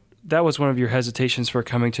about that was one of your hesitations for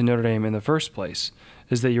coming to Notre Dame in the first place,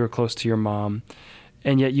 is that you were close to your mom,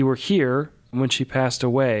 and yet you were here when she passed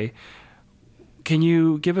away. Can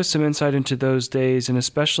you give us some insight into those days, and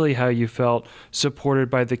especially how you felt supported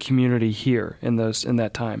by the community here in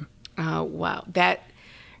that time? Wow. That,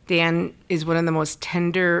 Dan, is one of the most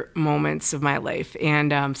tender moments of my life.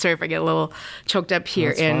 And sorry if I get a little choked up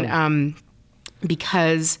here. That's fine.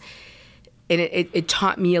 Because it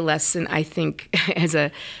taught me a lesson, I think, as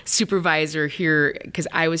a supervisor here, because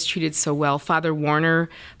I was treated so well. Father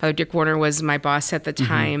Dick Warner was my boss at the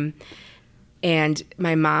time. And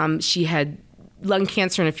my mom, she had lung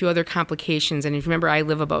cancer and a few other complications. And if you remember, I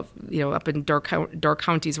live up in Door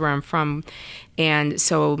Counties where I'm from. And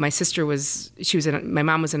so my my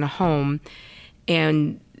mom was in a home.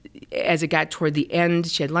 And as it got toward the end,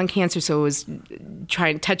 she had lung cancer. So it was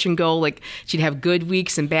trying touch and go. Like, she'd have good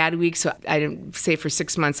weeks and bad weeks. So I didn't say for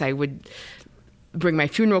 6 months I would bring my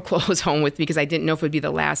funeral clothes home with me, because I didn't know if it would be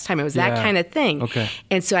the last time. It was that kind of thing. Okay.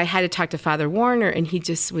 And so I had to talk to Father Warner, and he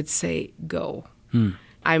just would say, go.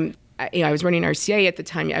 I was running RCA at the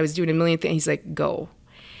time. I was doing a million things. He's like, go.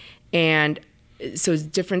 And so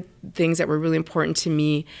different things that were really important to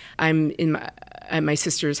me. I'm at my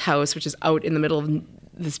sister's house, which is out in the middle of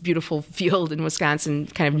this beautiful field in Wisconsin,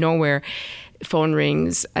 kind of nowhere. Phone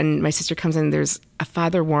rings, and my sister comes in. There's a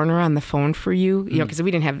Father Warner on the phone for you, because I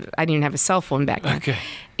didn't even have a cell phone back then. Okay.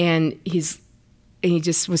 And he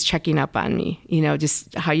just was checking up on me,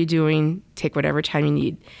 just how you doing? Take whatever time you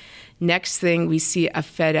need. Next thing, we see a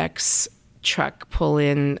FedEx truck pull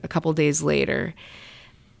in a couple days later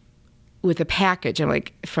with a package. I'm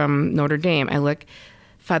like, from Notre Dame. I look,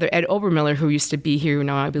 Father Ed Obermiller, who used to be here, who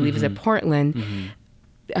now I believe is at Portland,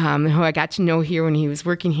 who I got to know here when he was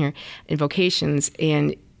working here in vocations,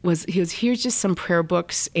 and he was, here's just some prayer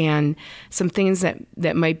books and some things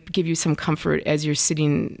that might give you some comfort as you're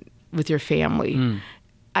sitting with your family.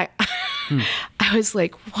 I was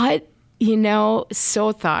like, what?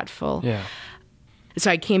 So thoughtful. Yeah. So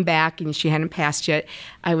I came back, and she hadn't passed yet.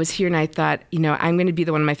 I was here, and I thought, I'm going to be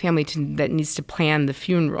the one in my family that needs to plan the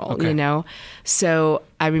funeral, So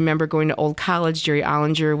I remember going to Old College. Jerry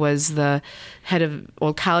Ollinger was the head of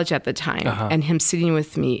Old College at the time, and him sitting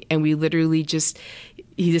with me. And we literally just,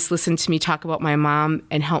 he just listened to me talk about my mom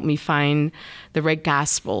and helped me find the right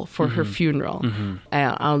gospel for her funeral.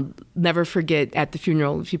 I'll never forget at the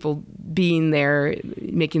funeral, people being there,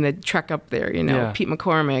 making the trek up there, Pete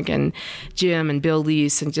McCormick and Jim and Bill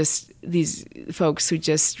Lease and just these folks who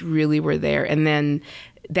just really were there. And then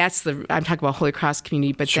I'm talking about Holy Cross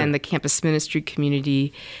community, but then the campus ministry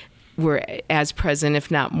community were as present,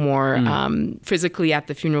 if not more, physically at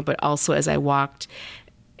the funeral, but also as I walked,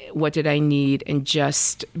 what did I need, and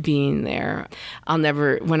just being there. One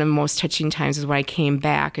of the most touching times is when I came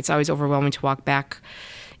back. It's always overwhelming to walk back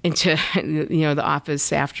into the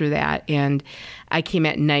office after that. And I came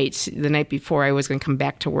at night, the night before I was going to come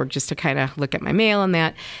back to work, just to kind of look at my mail and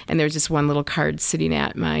that. And there was just one little card sitting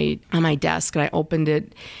on my desk, and I opened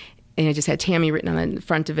it, and it just had Tammy written on the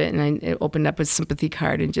front of it. And I opened up a sympathy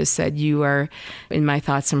card and just said, "You are in my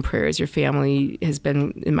thoughts and prayers. Your family has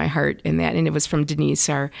been in my heart," and that. And it was from Denise,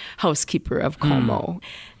 our housekeeper of Como.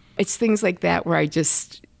 It's things like that where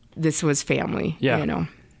this was family,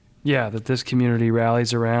 Yeah, that this community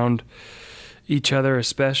rallies around each other,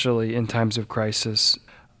 especially in times of crisis.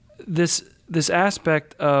 This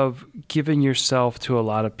aspect of giving yourself to a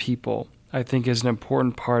lot of people, I think, is an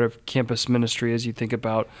important part of campus ministry as you think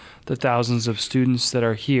about the thousands of students that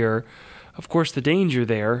are here. Of course, the danger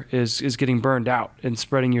there is getting burned out and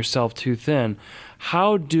spreading yourself too thin.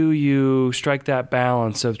 How do you strike that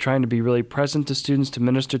balance of trying to be really present to students, to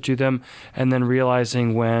minister to them, and then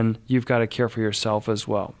realizing when you've got to care for yourself as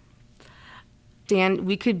well? Dan,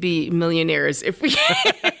 we could be millionaires if we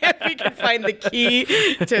could find the key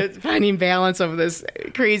to finding balance of this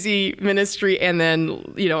crazy ministry and then,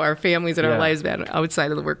 our families and our lives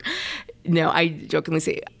outside of the work. No, I jokingly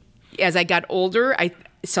say, as I got older,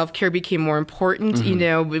 self-care became more important,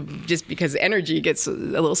 just because energy gets a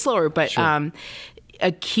little slower. But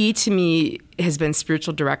a key to me has been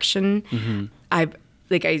spiritual direction.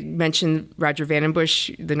 Like I mentioned, Roger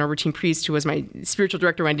Vandenbush, the Norbertine priest, who was my spiritual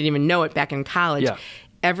director when I didn't even know it back in college. Yeah.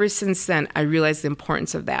 Ever since then, I realized the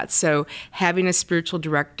importance of that. So having a spiritual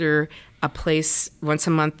director, a place once a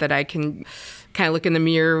month that I can kind of look in the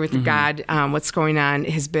mirror with God, what's going on,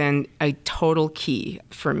 has been a total key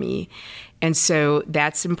for me. And so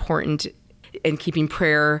that's important in keeping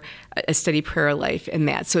prayer, a steady prayer life and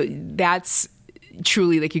that. So that's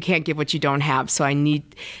truly, like, you can't give what you don't have. So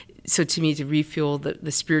to me, to refuel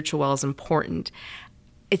the spiritual well is important.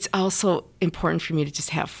 It's also important for me to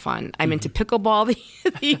just have fun. I'm into pickleball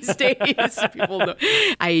these days. People know.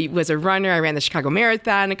 I was a runner. I ran the Chicago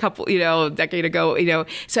Marathon a decade ago,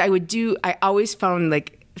 So I always found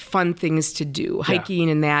like fun things to do, hiking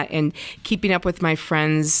and that, and keeping up with my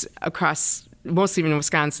friends across, mostly in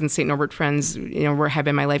Wisconsin, St. Norbert friends, where have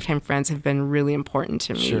been my lifetime friends, have been really important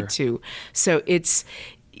to me too. So it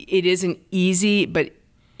isn't easy, but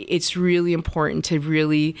it's really important to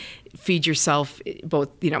really feed yourself, both,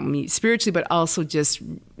 me spiritually, but also just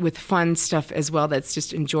with fun stuff as well that's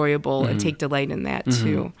just enjoyable, and take delight in that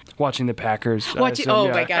too. Watching the Packers. My gosh, well,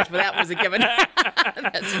 that was a given.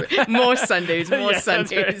 That's most Sundays.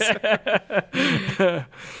 Sundays.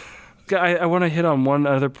 I want to hit on one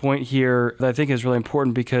other point here that I think is really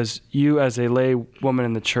important, because you, as a lay woman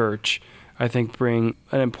in the church, I think bring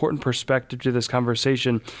an important perspective to this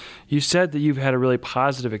conversation. You said that you've had a really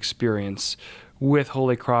positive experience with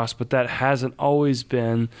Holy Cross, but that hasn't always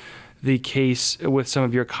been the case with some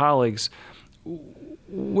of your colleagues.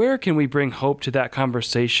 Where can we bring hope to that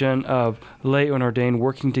conversation of lay and ordained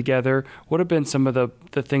working together? What have been some of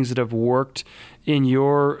the things that have worked in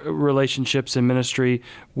your relationships and ministry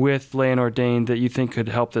with lay and ordained that you think could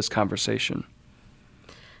help this conversation?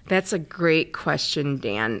 That's a great question,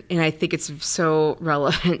 Dan, and I think it's so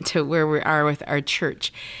relevant to where we are with our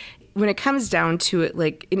church. When it comes down to it,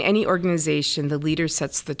 like in any organization, the leader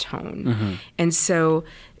sets the tone. And so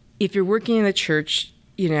if you're working in the church,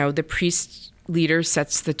 the priest leader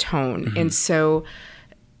sets the tone. And so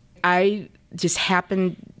I just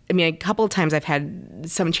happened, a couple of times I've had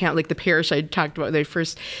some challenge, like the parish I talked about,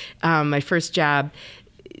 my first job.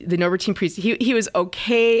 The Norbertine priest, he was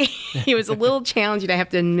okay. He was a little challenging, I have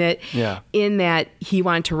to admit, in that he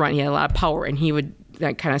wanted to run. He had a lot of power, and he would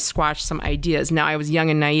kind of squash some ideas. Now, I was young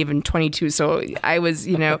and naive and 22, so I was,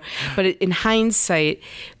 but in hindsight,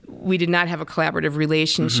 we did not have a collaborative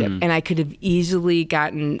relationship, and I could have easily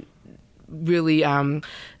gotten really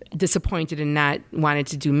disappointed and not wanted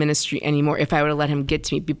to do ministry anymore if I would have let him get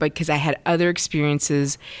to me, because I had other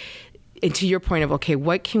experiences. And to your point of, okay,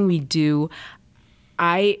 what can we do?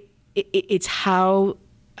 It's how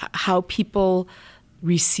people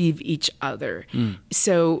receive each other.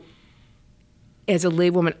 So as a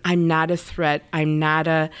laywoman, I'm not a threat.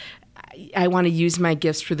 I want to use my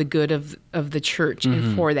gifts for the good of the church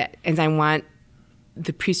and for that. And I want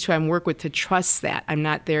the priest who I work with to trust that. I'm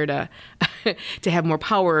not there to to have more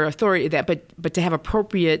power or authority, but to have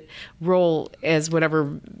appropriate role as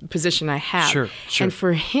whatever position I have. Sure. And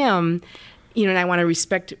for him, and I want to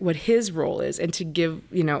respect what his role is and to give,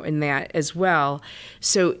 in that as well.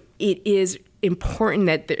 So it is important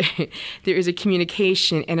that there is a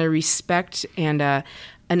communication and a respect and an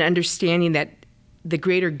understanding that the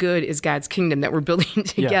greater good is God's kingdom that we're building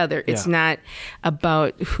together. Yeah. It's not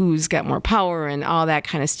about who's got more power and all that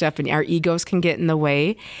kind of stuff, and our egos can get in the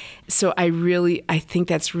way. So I think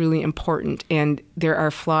that's really important. And there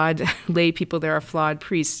are flawed lay people, there are flawed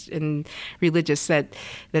priests and religious that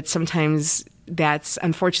sometimes that's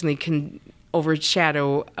unfortunately can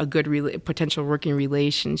overshadow a good potential working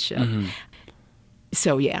relationship.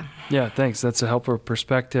 So, yeah. Yeah, thanks. That's a helpful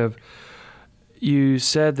perspective. You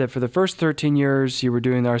said that for the first 13 years you were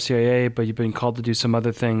doing the RCIA, but you've been called to do some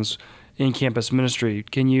other things in campus ministry.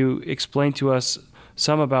 Can you explain to us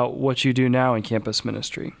some about what you do now in campus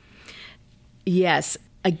ministry? Yes.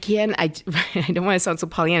 Again, I don't want to sound so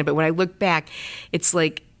Pollyanna, but when I look back, it's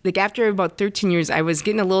like after about 13 years, I was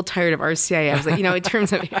getting a little tired of RCIA. I was like, in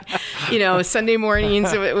terms of, Sunday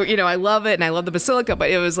mornings, I love it and I love the Basilica, but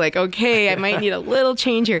it was like, okay, I might need a little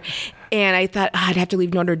change here. And I thought, I'd have to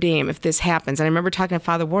leave Notre Dame if this happens. And I remember talking to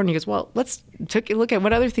Father Warren. He goes, well, let's take a look at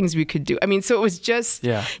what other things we could do. I mean, so it was just,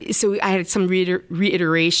 So I had some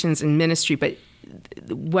reiterations in ministry, but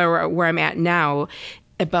where I'm at now,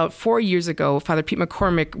 about 4 years ago, Father Pete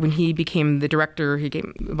McCormick, when he became the director, he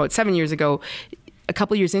came about 7 years ago, a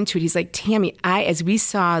couple years into it, he's like, Tammy, as we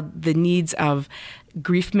saw the needs of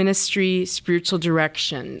grief ministry, spiritual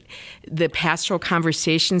direction, the pastoral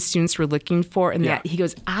conversation students were looking for, and that he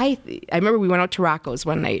goes, I remember we went out to Rocco's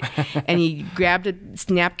one night, and he grabbed a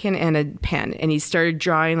napkin and a pen, and he started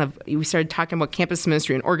drawing. We started talking about campus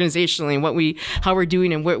ministry and organizationally, and how we're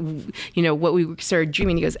doing, and what we started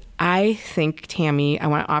dreaming. He goes, I think, Tammy, I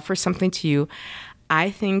want to offer something to you.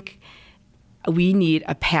 I think we need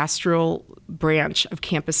a pastoral branch of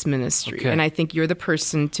campus ministry, and I think you're the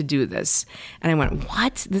person to do this. And I went,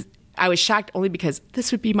 what? I was shocked only because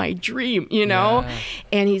this would be my dream,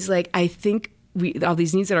 And he's like, I think all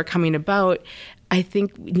these needs that are coming about, I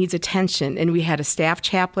think needs attention. And we had a staff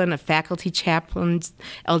chaplain, a faculty chaplain,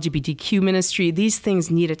 LGBTQ ministry. These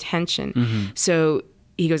things need attention. So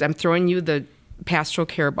he goes, I'm throwing you the pastoral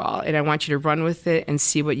care ball, and I want you to run with it and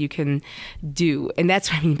see what you can do. And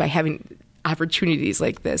that's what I mean by having opportunities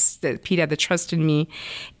like this, that Pete had the trust in me.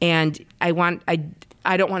 And I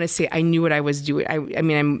don't want to say I knew what I was doing.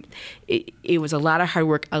 It was a lot of hard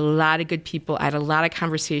work, a lot of good people. I had a lot of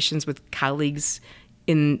conversations with colleagues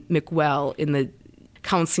in McWell, in the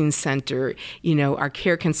counseling center, our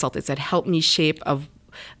care consultants that helped me shape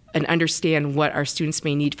and understand what our students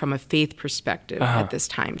may need from a faith perspective at this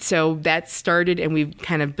time. So that started, and we've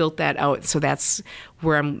kind of built that out. So that's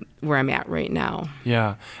where I'm at right now.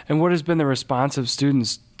 Yeah. And what has been the response of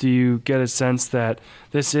students? Do you get a sense that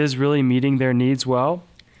this is really meeting their needs well?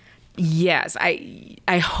 Yes, I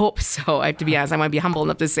hope so. I have to be honest. I want to be humble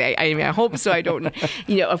enough to say, I hope so. I don't,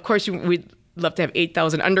 of course, we'd love to have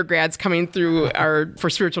 8,000 undergrads coming through for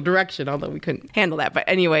spiritual direction, although we couldn't handle that. But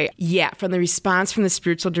anyway, from the response from the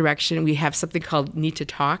spiritual direction, we have something called Need to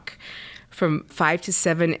Talk from 5 to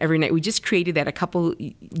 7 every night. We just created that a couple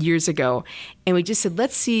years ago. And we just said,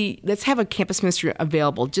 let's have a campus ministry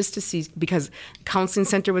available just to see, because counseling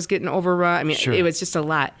center was getting overrun. It was just a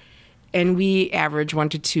lot. And we average 1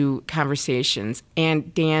 to 2 conversations.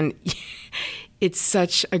 And Dan, it's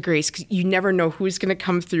such a grace, because you never know who's going to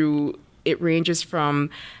come through. It ranges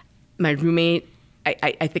from my roommate,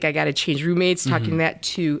 I think I got to change roommates, talking that,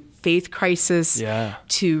 to faith crisis,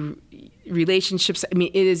 to relationships.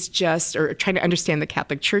 It is just, or trying to understand the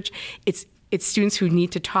Catholic Church. It's students who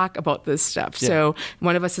need to talk about this stuff. So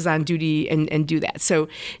one of us is on duty and do that. So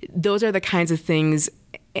those are the kinds of things,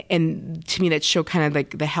 and to me that show kind of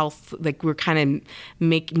like the health, like we're kind of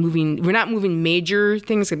we're not moving major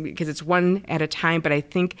things because it's one at a time, but I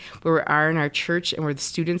think where we are in our church and where the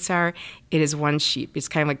students are, it is one sheep. It's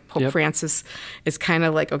kind of like Pope Francis is kind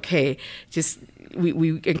of like, okay, just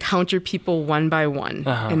we encounter people one by one,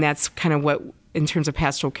 and that's kind of what, in terms of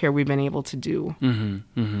pastoral care, we've been able to do.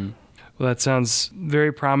 Well, that sounds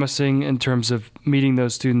very promising in terms of meeting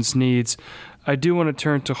those students' needs. I do want to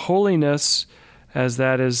turn to holiness, as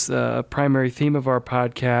that is a primary theme of our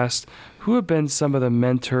podcast. Who have been some of the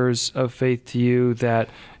mentors of faith to you that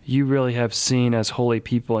you really have seen as holy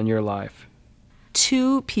people in your life?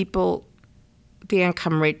 2 people, Dan,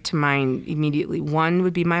 come right to mind immediately. One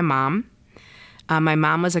would be my mom. My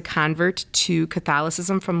mom was a convert to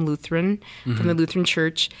Catholicism from the Lutheran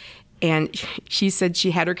Church. And she said she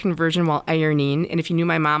had her conversion while ironing. And if you knew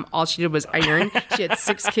my mom, all she did was iron. She had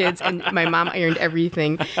 6 kids, and my mom ironed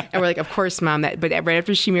everything. And we're like, of course, Mom. But right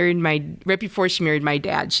before she married my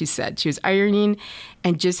dad, she said she was ironing,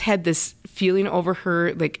 and just had this feeling over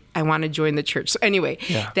her, like, I want to join the church. So anyway,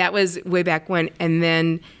 That was way back when. And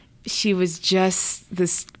then she was just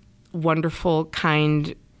this wonderful,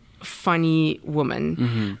 kind, funny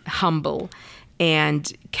woman, humble,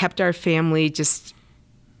 and kept our family just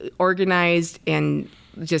organized and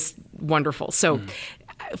just wonderful. So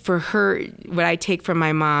for her, what I take from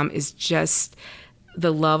my mom is just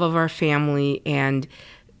the love of our family. And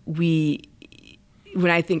when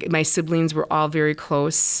I think my siblings were all very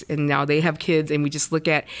close, and now they have kids, and we just look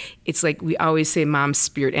at, it's like we always say mom's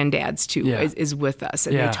spirit, and dad's too, is with us.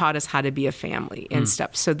 And they taught us how to be a family and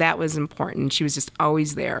stuff. So that was important. She was just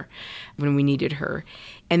always there when we needed her.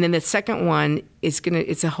 And then the second one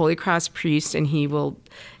it's a Holy Cross priest, and he will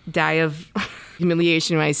die of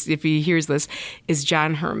humiliation if he hears this, is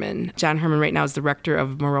John Herman. John Herman right now is the rector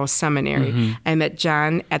of Moreau Seminary. I met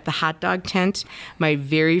John at the hot dog tent my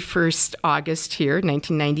very first August here,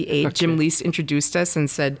 1998. Okay. Jim Lease introduced us and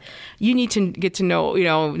said, you need to get to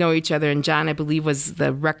know each other. And John, I believe, was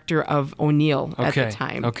the rector of O'Neill at the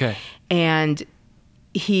time. Okay. And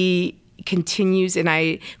he continues, and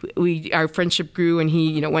our friendship grew, and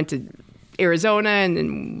he went to Arizona and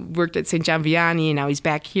then worked at St. John Vianney, and now he's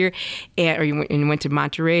back here, and went to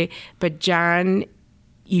Monterey. But John,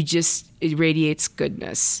 it radiates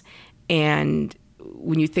goodness. And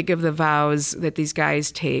when you think of the vows that these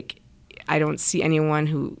guys take, I don't see anyone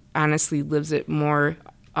who honestly lives it more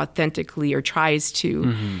authentically or tries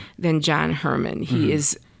to than John Herman. He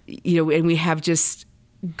is, and we have just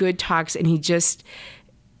good talks, and he just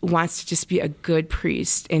wants to just be a good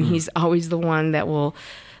priest. And he's always the one that will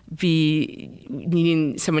be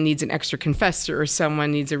someone needs an extra confessor, or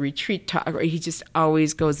someone needs a retreat talk, or he just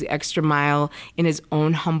always goes the extra mile in his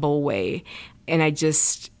own humble way. And I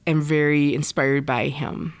just am very inspired by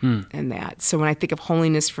him and that. So when I think of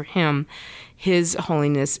holiness for him, his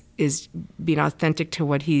holiness is being authentic to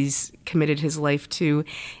what he's committed his life to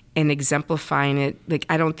and exemplifying it. Like,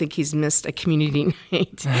 I don't think he's missed a community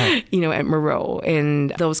night, at Moreau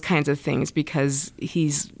and those kinds of things, because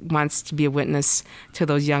he wants to be a witness to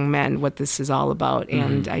those young men, what this is all about.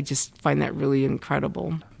 And I just find that really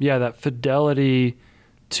incredible. Yeah, that fidelity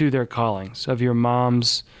to their callings, of your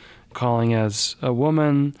mom's calling as a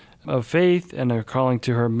woman of faith and her calling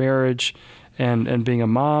to her marriage and being a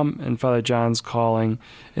mom, and Father John's calling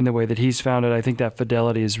in the way that he's found it. I think that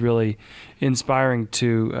fidelity is really inspiring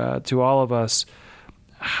to all of us.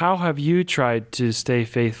 How have you tried to stay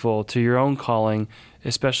faithful to your own calling,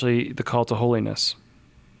 especially the call to holiness?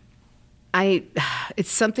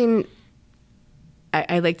 It's something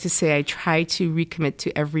I like to say I try to recommit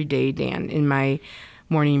to every day, Dan, in my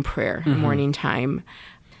morning prayer, morning time.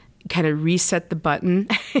 Kind of reset the button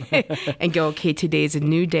and go, okay, today's a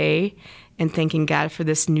new day, and thanking God for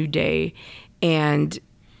this new day. And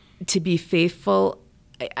to be faithful,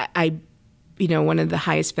 I one of the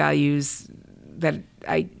highest values that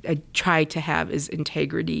I try to have is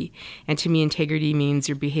integrity. And to me, integrity means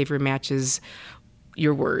your behavior matches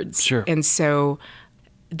your words. Sure. And so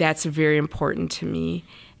that's very important to me.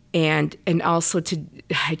 And also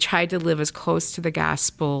I try to live as close to the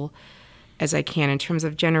gospel as I can in terms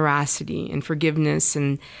of generosity and forgiveness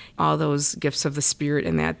and all those gifts of the Spirit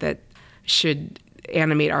and that should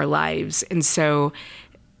animate our lives. And so,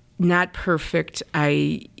 not perfect.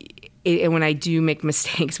 And when I do make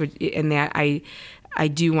mistakes, and that I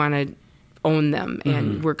do want to own them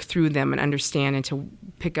and work through them and understand, and to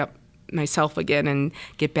pick up myself again and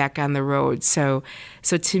get back on the road. So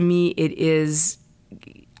to me, it is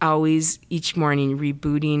always each morning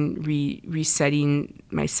rebooting, resetting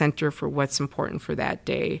my center for what's important for that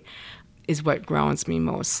day is what grounds me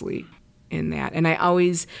mostly in that. And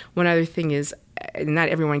one other thing is, not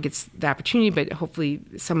everyone gets the opportunity, but hopefully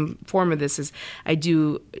some form of this is, I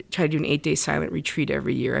do try to do an 8-day silent retreat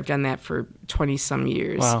every year. I've done that for 20 some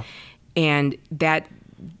years. Wow. And that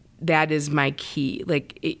is my key.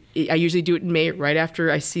 Like, I usually do it in May, right after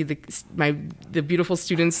I see the beautiful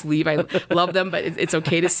students leave. I love them, but it's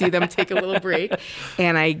okay to see them take a little break.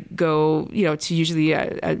 And I go, to usually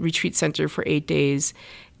a retreat center for 8 days.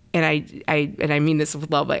 And I mean this with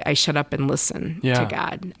love. I shut up and listen to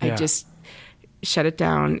God. I just shut it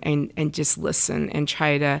down and just listen and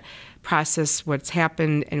try to process what's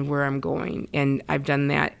happened and where I'm going. And I've done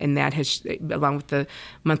that, and that has, along with the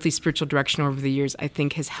monthly spiritual direction over the years, I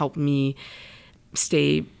think has helped me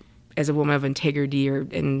stay as a woman of integrity,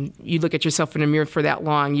 and you look at yourself in a mirror for that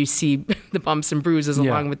long, you see the bumps and bruises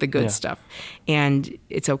along with the good stuff, and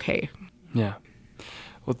it's okay. Yeah.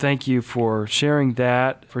 Well, thank you for sharing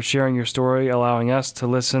that, for sharing your story, allowing us to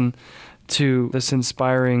listen to this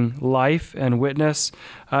inspiring life and witness,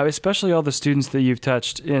 especially all the students that you've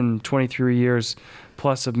touched in 23 years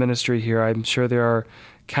plus of ministry here. I'm sure there are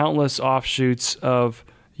countless offshoots of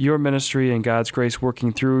your ministry and God's grace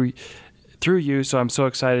working through you. So I'm so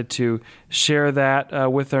excited to share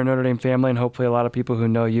that with our Notre Dame family, and hopefully a lot of people who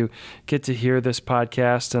know you get to hear this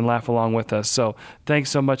podcast and laugh along with us. So thanks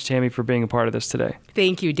so much, Tammy, for being a part of this today.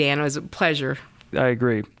 Thank you, Dan. It was a pleasure. I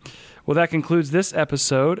agree. Well, that concludes this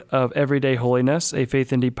episode of Everyday Holiness, a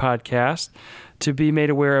Faith Indy podcast. To be made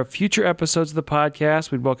aware of future episodes of the podcast,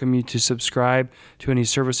 we'd welcome you to subscribe to any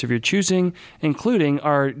service of your choosing, including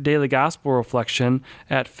our daily gospel reflection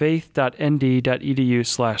at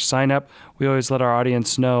faith.nd.edu/signup. We always let our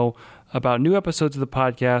audience know about new episodes of the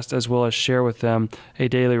podcast, as well as share with them a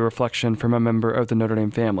daily reflection from a member of the Notre Dame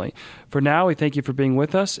family. For now, we thank you for being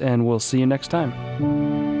with us, and we'll see you next time.